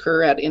launches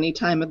occur at any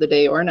time of the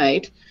day or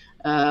night,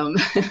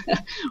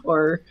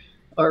 or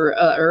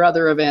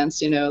other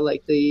events, you know,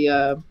 like the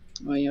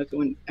well, you know,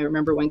 when I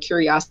remember when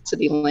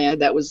Curiosity landed,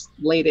 that was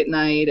late at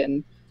night,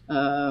 and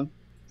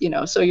you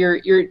know, so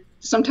you're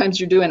sometimes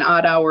you're doing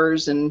odd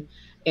hours and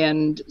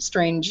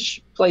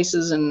strange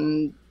places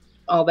and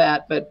all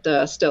that, but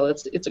still,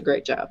 it's a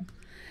great job.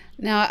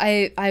 Now,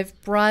 I've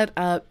brought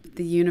up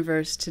the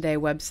Universe Today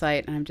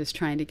website, and I'm just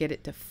trying to get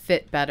it to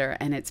fit better,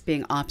 and it's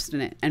being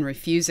obstinate and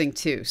refusing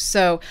to.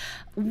 So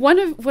one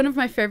of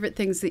my favorite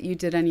things that you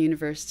did on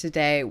Universe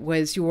Today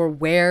was your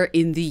Where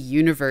in the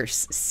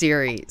Universe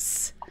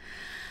series.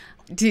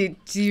 Do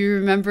you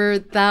remember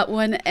that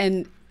one?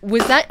 And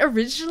was that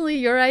originally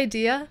your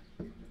idea?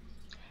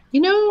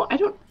 You know, I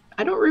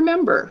don't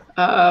remember.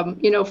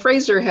 You know,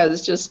 Fraser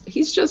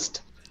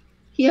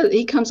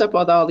he comes up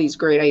with all these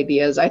great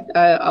ideas.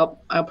 I'll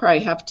probably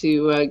have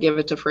to give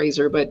it to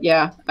Fraser, but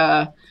yeah,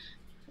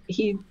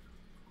 he's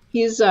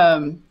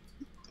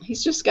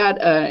just got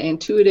an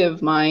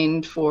intuitive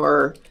mind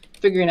for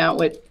figuring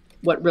out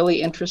what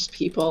really interests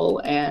people,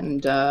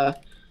 and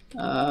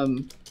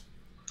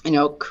you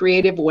know,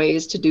 creative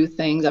ways to do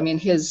things. I mean,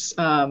 his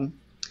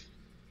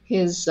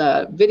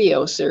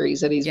video series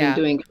that he's been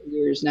doing for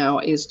years now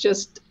is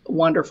just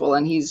wonderful,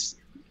 and he's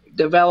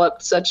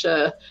developed such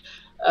a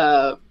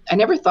I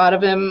never thought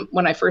of him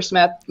when I first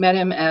met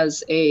him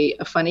as a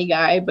funny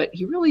guy, but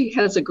he really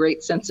has a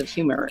great sense of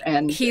humor,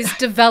 and he's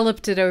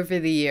developed it over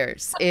the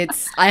years.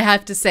 I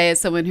have to say,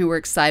 as someone who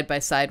works side by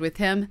side with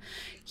him,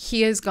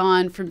 he has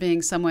gone from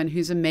being someone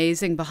who's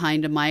amazing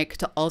behind a mic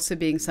to also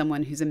being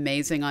someone who's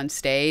amazing on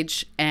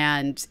stage.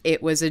 And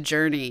it was a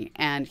journey,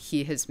 and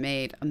he has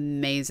made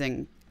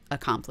amazing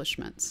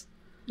accomplishments.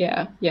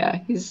 Yeah.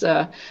 He's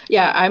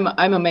I'm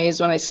amazed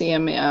when I see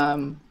him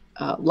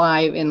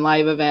live in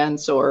live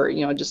events, or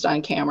you know, just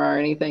on camera or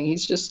anything.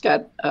 He's just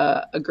got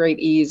a great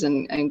ease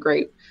and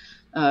great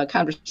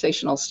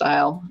conversational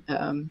style.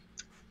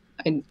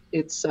 And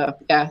it's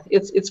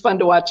fun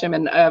to watch him,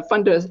 and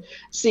fun to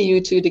see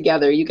you two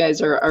together. You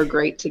guys are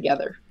great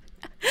together.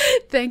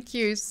 Thank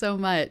you so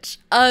much.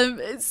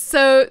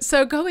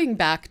 So going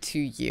back to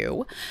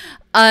you,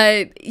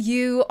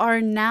 you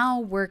are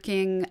now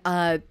working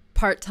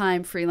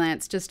part-time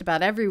freelance just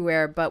about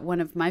everywhere, but one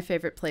of my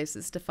favorite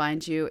places to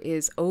find you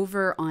is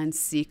over on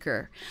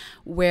Seeker,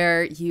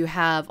 where you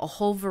have a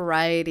whole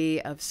variety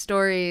of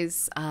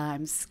stories.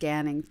 I'm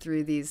scanning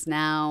through these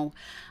now,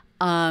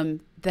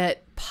 that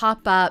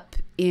pop up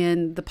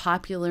in the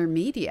popular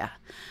media.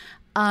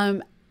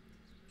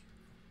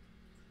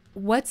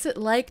 What's it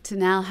like to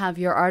now have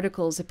your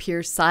articles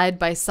appear side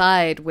by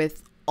side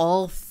with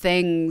all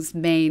things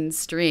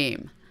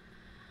mainstream?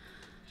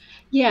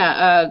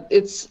 Yeah,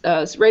 it's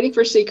writing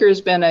for Seeker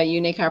has been a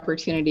unique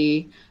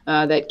opportunity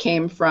that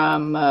came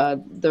from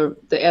the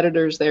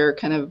editors there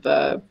kind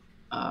of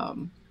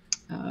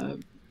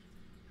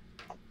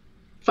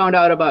found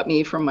out about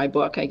me from my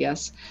book, I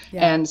guess.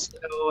 Yeah. And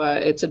so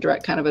it's a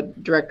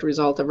direct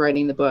result of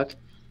writing the book.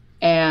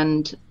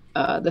 And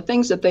the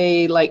things that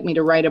they like me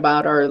to write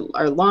about are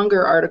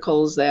longer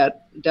articles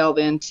that delve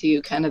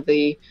into kind of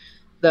the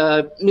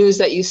news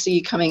that you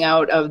see coming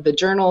out of the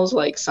journals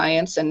like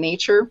Science and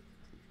Nature.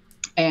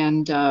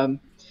 And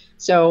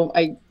so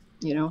I,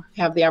 you know,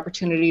 have the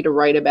opportunity to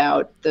write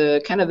about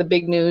the kind of the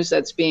big news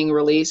that's being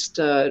released,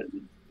 the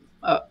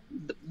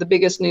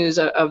biggest news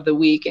of the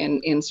week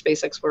in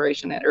space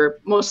exploration, or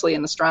mostly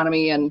in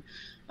astronomy, and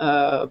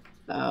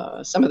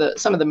some of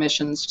the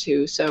missions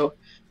too. So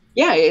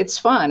yeah, it's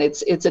fun.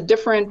 It's a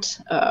different,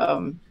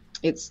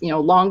 it's, you know,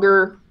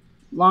 longer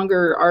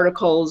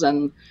articles,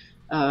 and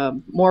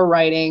more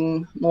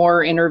writing,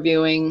 more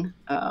interviewing.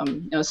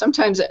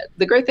 Sometimes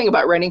the great thing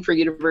about writing for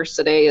Universe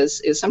Today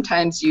is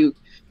sometimes you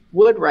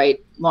would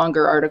write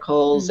longer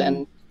articles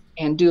and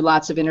do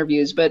lots of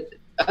interviews, but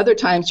other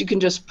times you can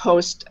just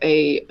post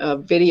a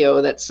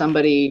video that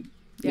somebody,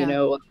 like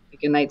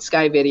a night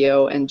sky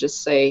video, and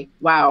just say,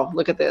 "Wow,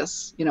 look at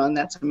this," and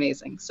that's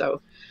amazing.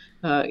 So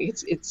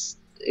it's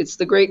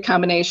the great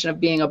combination of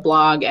being a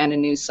blog and a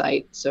news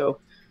site. So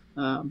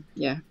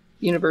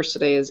Universe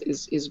Today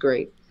is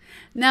great.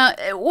 Now,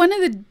 one of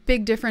the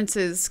big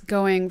differences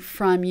going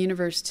from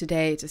Universe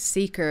Today to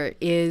Seeker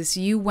is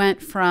you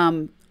went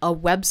from a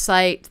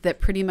website that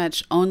pretty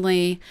much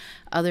only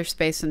other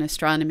space and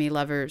astronomy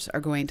lovers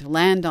are going to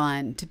land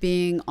on to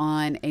being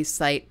on a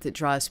site that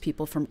draws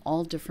people from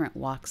all different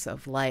walks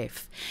of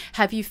life.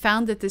 Have you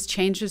found that this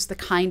changes the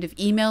kind of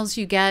emails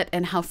you get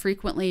and how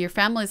frequently your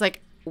family's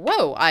like,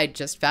 "Whoa, I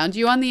just found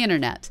you on the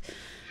internet"?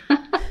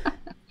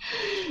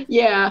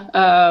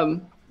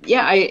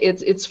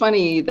 It's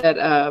funny that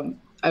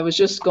I was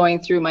just going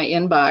through my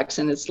inbox,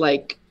 and it's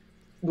like,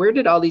 where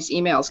did all these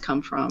emails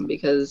come from?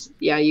 Because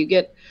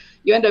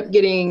you end up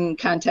getting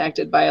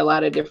contacted by a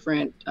lot of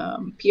different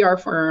PR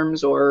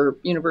firms or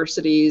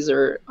universities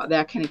or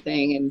that kind of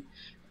thing, and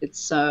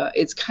it's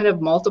kind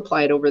of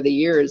multiplied over the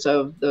years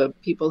of the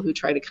people who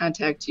try to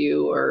contact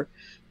you or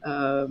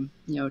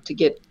to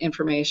get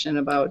information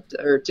about,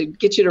 or to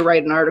get you to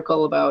write an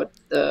article about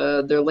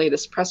their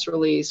latest press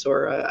release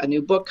or a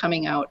new book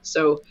coming out.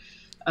 So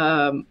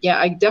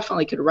I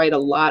definitely could write a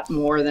lot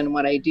more than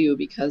what I do,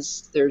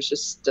 because there's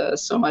just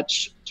so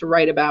much to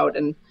write about.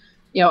 And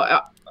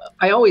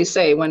I always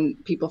say, when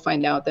people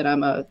find out that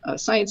I'm a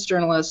science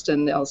journalist,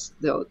 and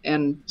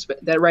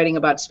they're writing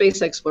about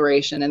space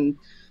exploration, and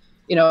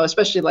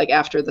especially like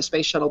after the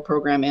space shuttle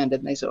program ended,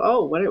 and they said,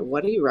 "Oh,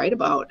 what do you write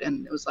about?"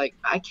 And it was like,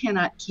 I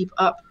cannot keep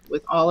up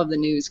with all of the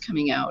news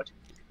coming out.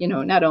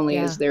 Not only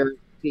is there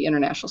the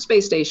International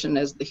Space Station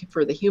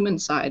for the human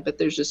side, but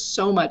there's just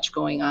so much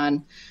going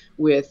on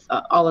with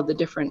all of the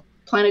different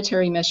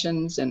planetary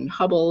missions and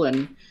Hubble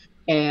and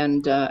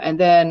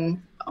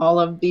then all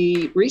of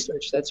the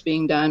research that's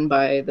being done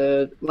by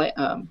the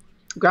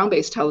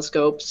ground-based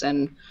telescopes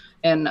and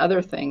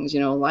other things,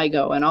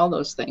 LIGO and all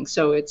those things.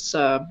 So it's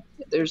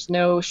there's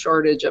no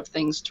shortage of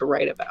things to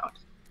write about.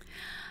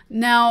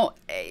 Now,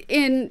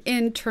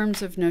 in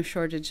terms of no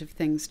shortage of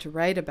things to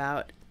write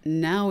about,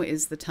 now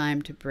is the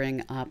time to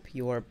bring up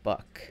your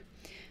book.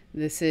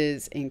 This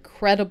is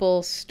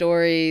Incredible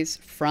Stories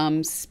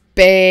from Space.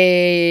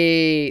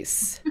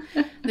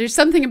 There's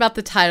something about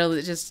the title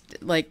that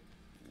just, like,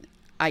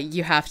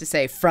 you have to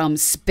say, from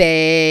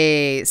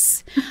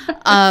space.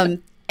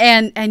 And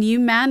you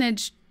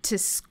managed to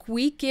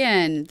squeak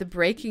in the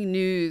breaking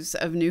news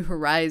of New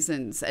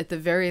Horizons at the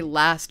very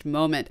last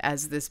moment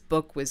as this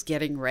book was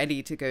getting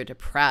ready to go to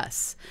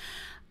press.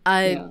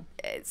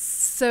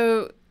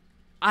 So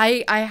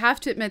I have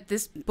to admit,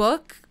 this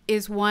book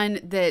is one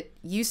that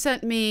you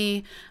sent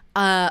me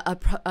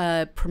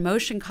a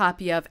promotion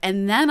copy of,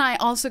 and then I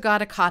also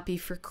got a copy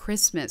for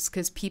Christmas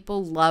because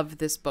people love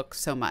this book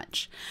so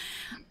much.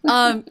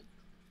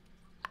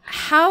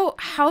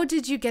 How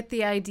did you get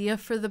the idea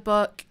for the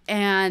book,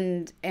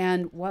 and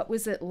what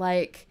was it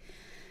like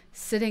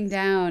sitting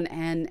down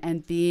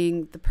and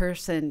being the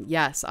person,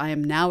 yes, I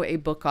am now a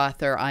book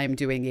author, I am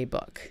doing a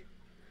book?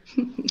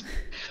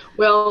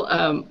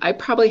 Well, I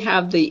probably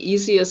have the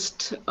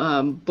easiest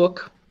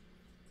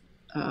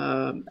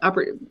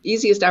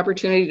easiest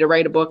opportunity to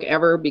write a book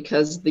ever,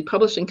 because the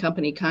publishing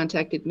company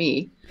contacted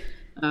me.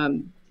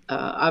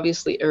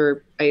 Obviously,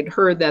 or I'd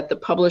heard that the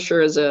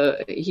publisher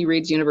he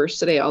reads Universe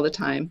Today all the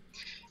time,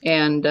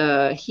 and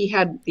he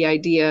had the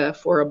idea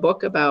for a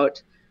book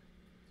about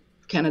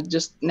kind of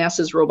just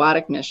NASA's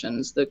robotic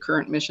missions, the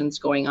current missions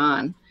going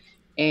on.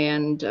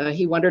 And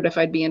he wondered if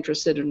I'd be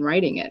interested in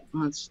writing it.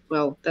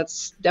 Well,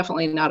 that's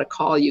definitely not a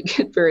call you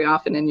get very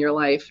often in your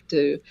life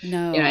to,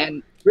 no.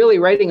 And really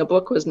writing a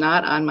book was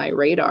not on my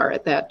radar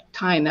at that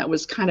time. That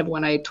was kind of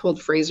when I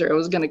told Fraser I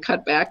was going to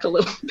cut back a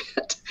little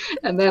bit.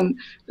 And then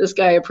this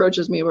guy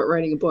approaches me about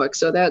writing a book.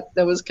 So that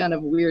was kind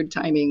of weird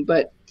timing,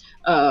 but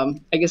I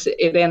guess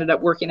it ended up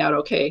working out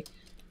okay.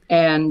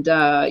 And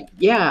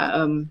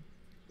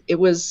it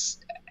was,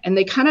 and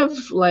they kind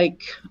of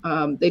like,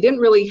 they didn't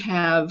really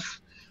have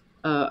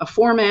a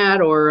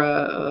format or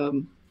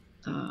an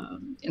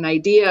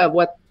idea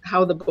of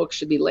how the book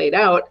should be laid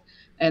out,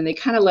 and they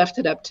kind of left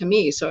it up to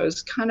me. So I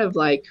was kind of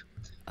like,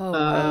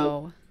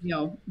 wow,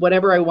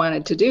 whatever I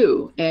wanted to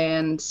do.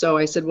 And so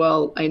I said,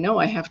 well, I know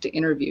I have to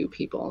interview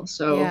people.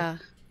 So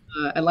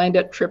I lined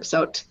up trips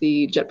out to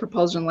the Jet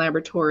Propulsion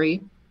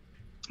Laboratory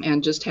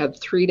and just had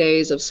 3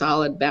 days of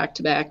solid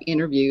back-to-back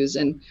interviews.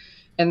 And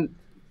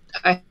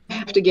I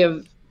have to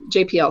give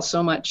JPL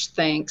so much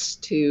thanks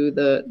to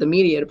the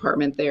media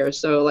department there.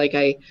 So like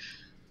I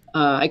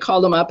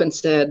called them up and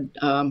said,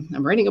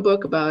 I'm writing a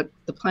book about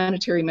the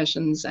planetary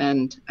missions,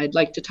 and I'd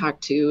like to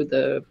talk to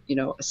a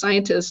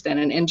scientist and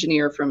an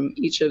engineer from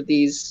each of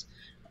these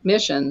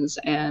missions,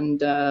 and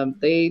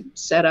they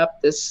set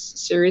up this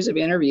series of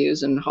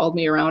interviews and hauled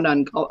me around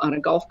on a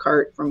golf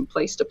cart from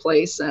place to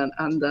place and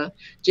on the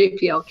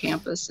JPL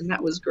campus, and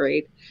that was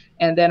great.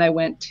 And then I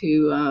went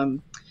to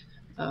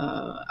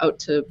out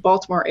to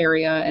Baltimore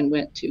area and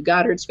went to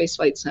Goddard Space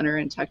Flight Center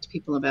and talked to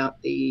people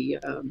about the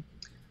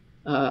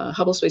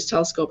Hubble Space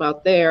Telescope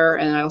out there.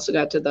 And I also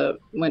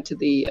went to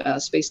the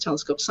Space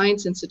Telescope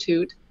Science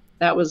Institute.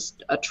 That was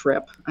a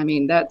trip. I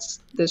mean,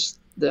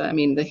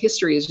 the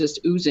history is just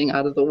oozing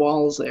out of the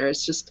walls there.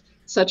 It's just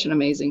such an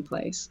amazing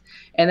place.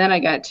 And then I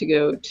got to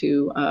go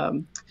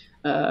to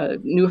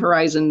New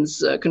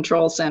Horizons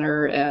Control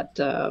Center at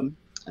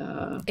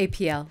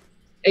APL.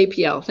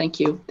 APL, thank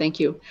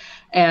you.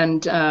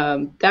 And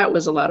that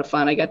was a lot of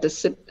fun. I got to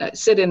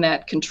sit in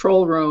that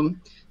control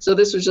room. So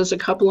this was just a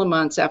couple of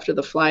months after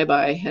the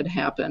flyby had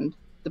happened,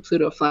 the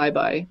Pluto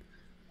flyby.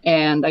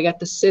 And I got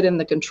to sit in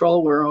the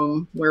control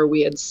room where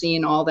we had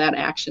seen all that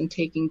action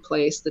taking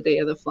place the day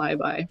of the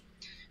flyby.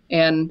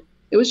 And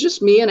it was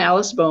just me and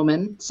Alice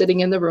Bowman sitting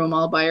in the room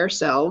all by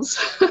ourselves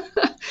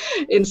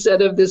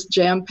instead of this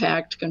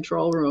jam-packed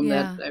control room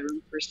that I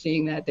remember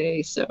seeing that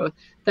day. So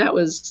that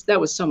was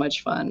so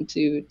much fun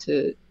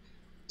to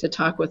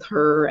talk with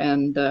her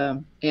and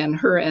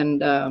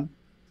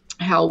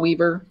Hal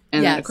Weaver,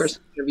 and of course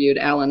I interviewed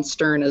Alan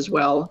Stern as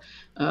well.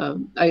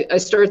 I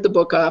start the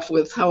book off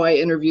with how I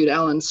interviewed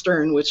Alan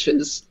Stern, which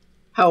is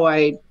how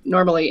I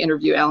normally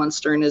interview Alan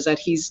Stern, is that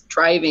he's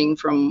driving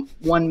from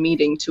one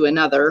meeting to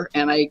another,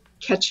 and I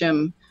catch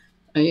him,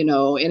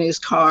 in his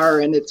car,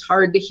 and it's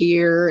hard to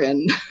hear,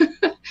 and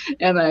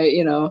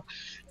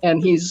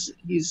and he's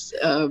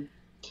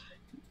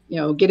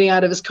getting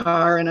out of his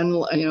car and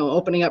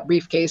opening up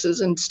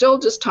briefcases and still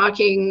just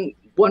talking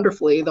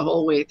wonderfully the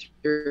whole way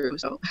through.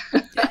 So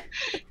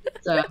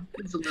it's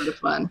a lot of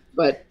fun.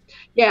 But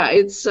yeah,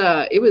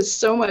 it was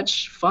so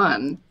much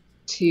fun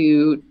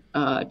to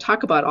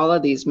talk about all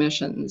of these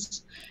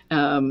missions.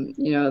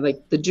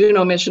 Like the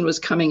Juno mission was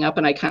coming up,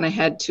 and I kind of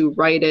had to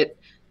write it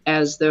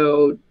as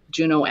though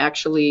Juno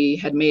actually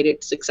had made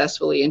it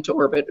successfully into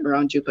orbit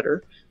around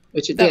Jupiter,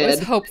 which it did. That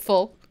was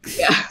hopeful.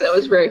 Yeah, that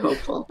was very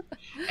hopeful.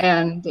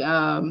 And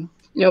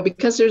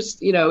because there's,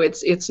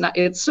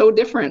 it's so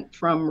different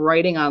from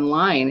writing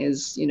online.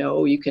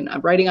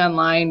 Writing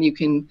online, you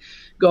can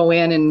go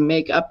in and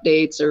make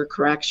updates or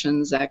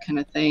corrections, that kind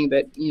of thing.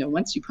 But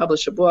once you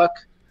publish a book,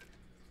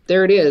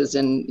 there it is.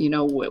 And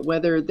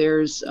whether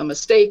there's a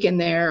mistake in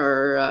there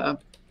or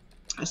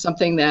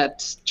something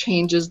that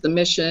changes the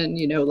mission,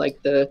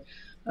 like the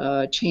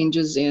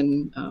changes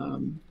in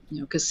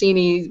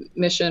Cassini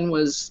mission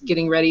was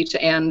getting ready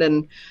to end,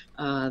 and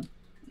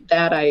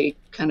that I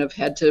kind of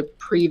had to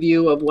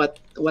preview of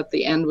what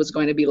the end was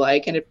going to be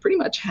like, and it pretty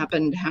much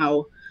happened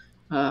how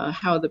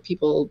the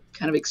people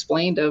kind of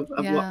explained of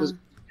what was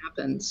going to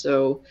happen.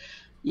 So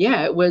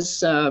yeah, it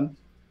was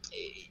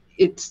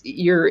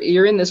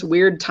you're in this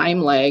weird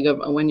time lag of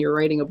when you're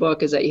writing a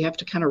book, is that you have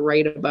to kind of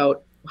write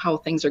about how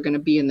things are going to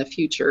be in the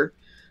future,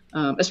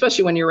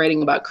 especially when you're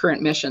writing about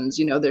current missions.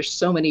 There's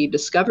so many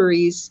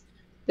discoveries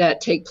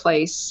that take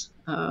place,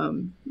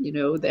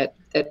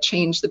 that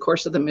change the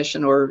course of the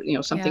mission, or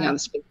something on the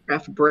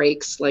spacecraft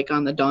breaks, like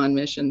on the Dawn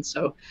mission.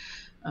 So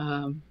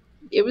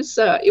it was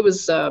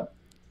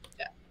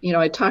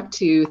I talked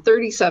to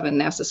 37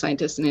 NASA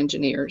scientists and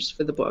engineers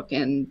for the book,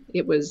 and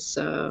it was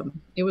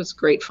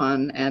great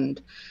fun.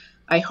 And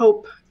I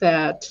hope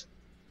that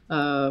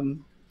I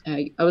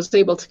was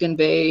able to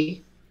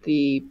convey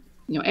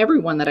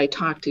everyone that I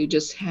talked to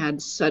just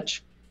had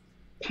such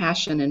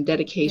passion and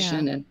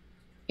dedication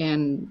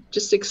and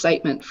just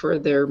excitement for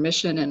their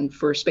mission and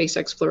for space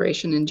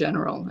exploration in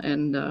general.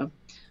 And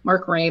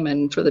Mark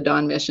Raymond for the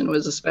Dawn mission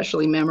was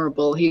especially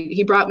memorable.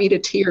 He brought me to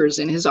tears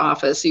in his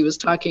office. He was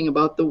talking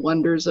about the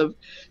wonders of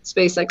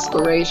space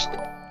exploration,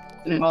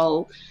 and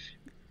all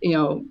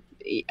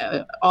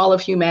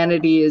of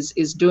humanity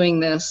is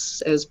doing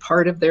this as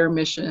part of their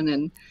mission.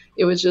 And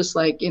it was just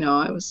like,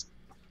 I was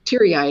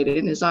teary-eyed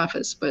in his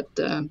office. But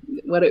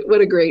what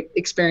a great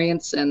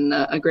experience, and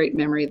a great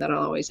memory that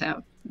I'll always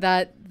have.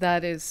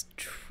 That is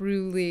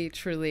truly,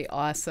 truly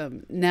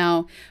awesome.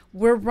 Now,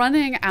 we're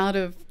running out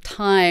of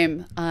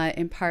time,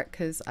 in part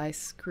because I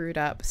screwed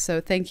up.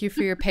 So thank you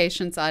for your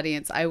patience,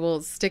 audience. I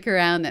will stick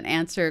around and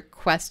answer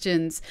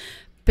questions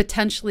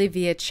potentially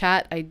via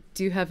chat. I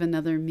do have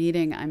another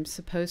meeting I'm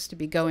supposed to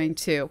be going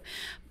to.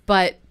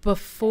 But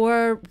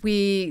before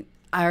I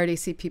already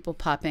see people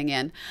popping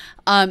in.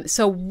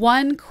 So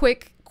one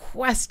quick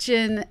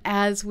question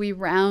as we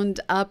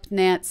round up,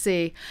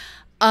 Nancy.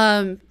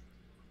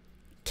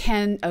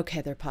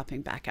 Okay, they're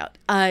popping back out.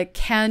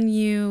 Can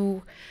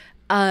you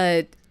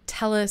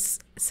tell us,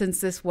 since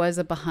this was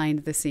a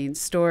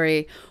behind-the-scenes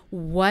story,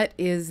 what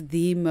is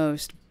the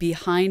most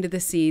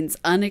behind-the-scenes,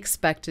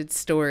 unexpected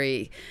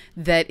story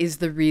that is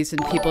the reason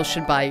people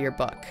should buy your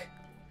book?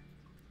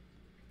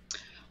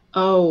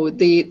 Oh,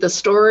 the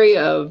story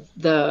of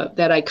that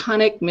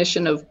iconic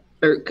mission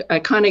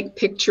iconic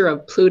picture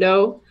of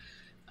Pluto,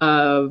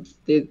 of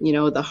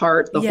the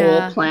heart, the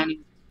whole planet,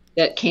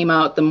 that came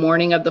out the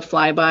morning of the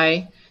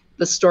flyby.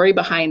 the story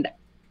behind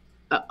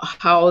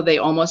how they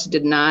almost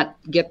did not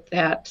get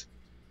that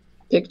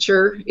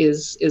picture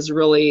is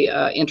really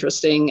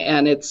interesting,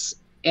 and it's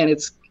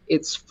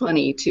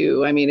funny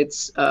too. I mean,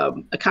 it's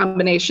a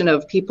combination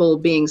of people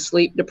being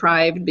sleep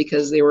deprived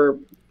because they were,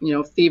 you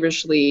know,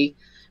 feverishly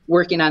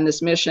working on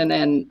this mission,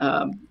 and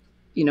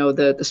you know,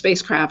 the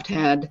spacecraft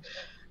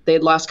they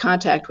had lost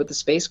contact with the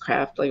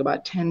spacecraft like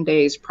about 10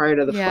 days prior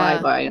to the Yeah.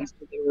 flyby, and so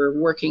they were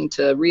working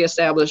to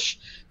reestablish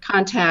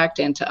contact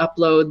and to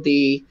upload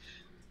the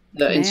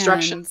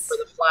instructions for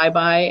Commands. the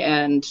flyby.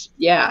 And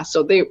yeah,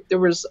 so there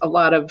was a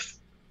lot of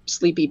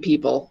sleepy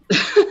people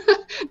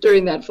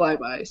during that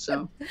flyby.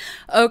 So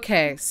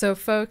Okay, so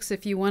folks,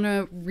 if you want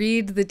to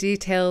read the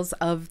details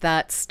of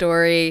that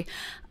story,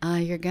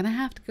 you're going to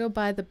have to go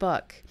buy the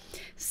book.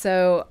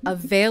 So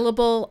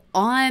available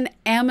on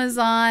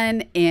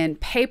Amazon in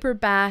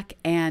paperback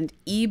and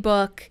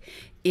ebook.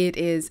 It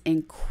is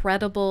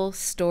Incredible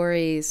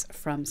Stories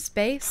from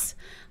Space.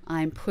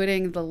 I'm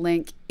putting the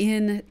link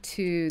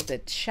into the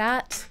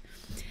chat.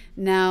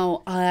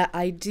 Now,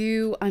 I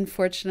do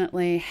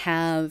unfortunately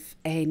have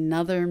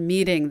another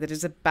meeting that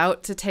is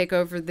about to take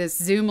over this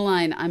Zoom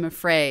line, I'm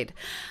afraid.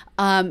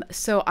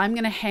 So I'm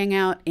going to hang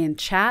out in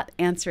chat,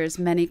 answer as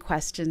many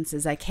questions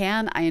as I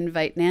can. I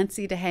invite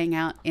Nancy to hang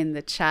out in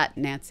the chat,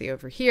 Nancy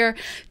over here,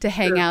 to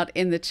hang out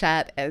in the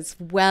chat as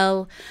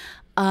well.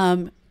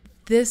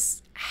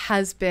 This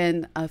has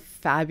been a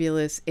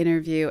fabulous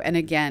interview. And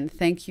again,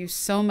 thank you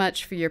so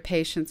much for your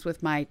patience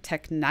with my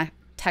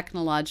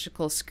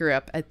technological screw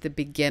up at the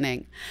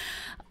beginning.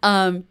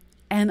 And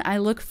I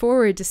look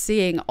forward to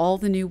seeing all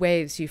the new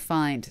ways you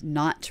find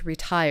not to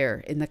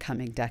retire in the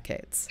coming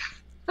decades.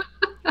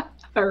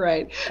 all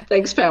right.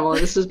 Thanks, Pamela.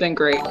 This has been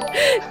great.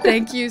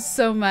 Thank you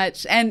so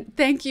much. And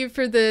thank you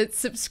for the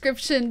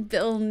subscription,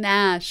 Bill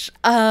Nash.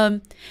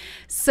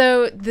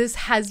 So this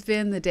has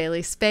been the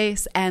Daily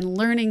Space and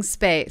Learning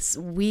Space.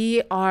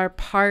 We are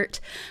part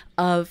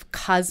of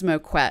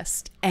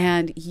CosmoQuest,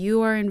 and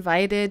you are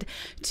invited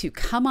to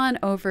come on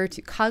over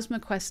to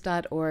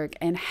cosmoquest.org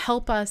and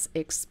help us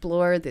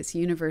explore this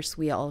universe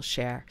we all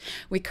share.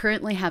 We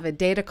currently have a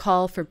data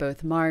call for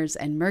both Mars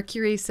and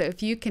Mercury, so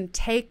if you can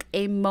take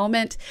a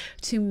moment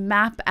to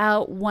map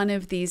out one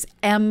of these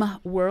M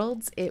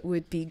worlds, it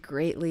would be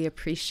greatly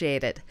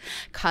appreciated.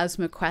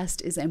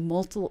 CosmoQuest is a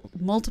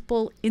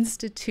multiple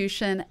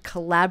institution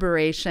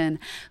collaboration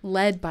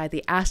led by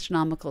the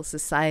Astronomical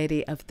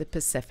Society of the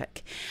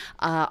Pacific.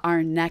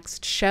 Our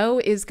next show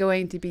is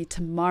going to be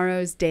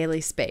tomorrow's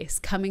Daily Space,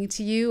 coming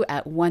to you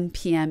at 1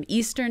 p.m.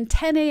 Eastern,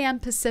 10 a.m.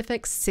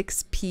 Pacific,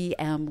 6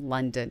 p.m.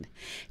 London.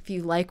 If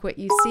you like what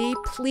you see,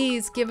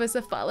 please give us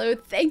a follow.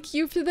 Thank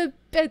you for the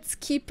bits,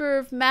 keeper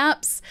of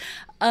maps.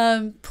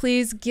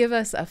 Please give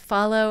us a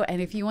follow.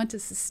 And if you want to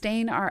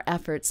sustain our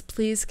efforts,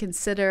 please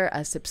consider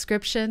a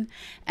subscription.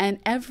 And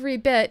every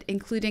bit,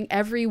 including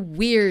every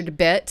weird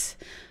bit,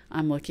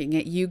 I'm looking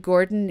at you,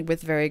 Gordon,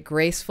 with very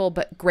grateful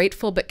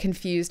but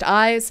confused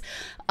eyes.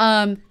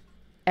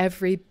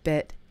 Every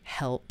bit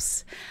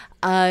helps.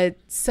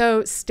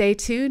 So stay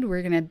tuned.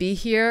 We're going to be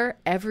here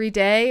every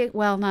day.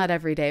 Well, not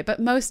every day, but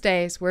most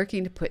days,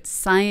 working to put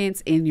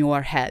science in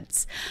your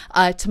heads.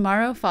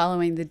 Tomorrow,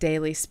 following the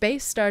Daily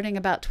Space, starting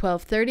about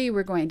 12:30,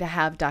 we're going to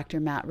have Dr.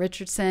 Matt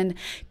Richardson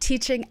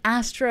teaching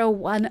Astro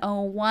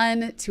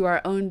 101 to our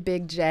own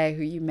Big J,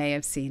 who you may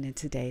have seen in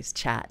today's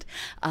chat.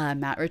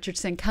 Matt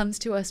Richardson comes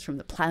to us from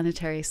the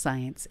Planetary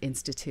Science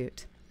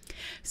Institute.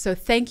 So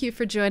thank you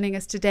for joining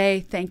us today.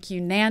 Thank you,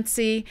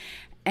 Nancy.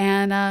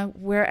 And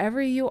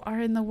wherever you are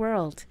in the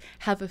world,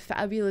 have a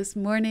fabulous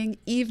morning,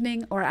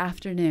 evening, or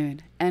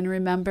afternoon. And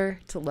remember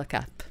to look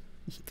up.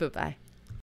 Bye-bye.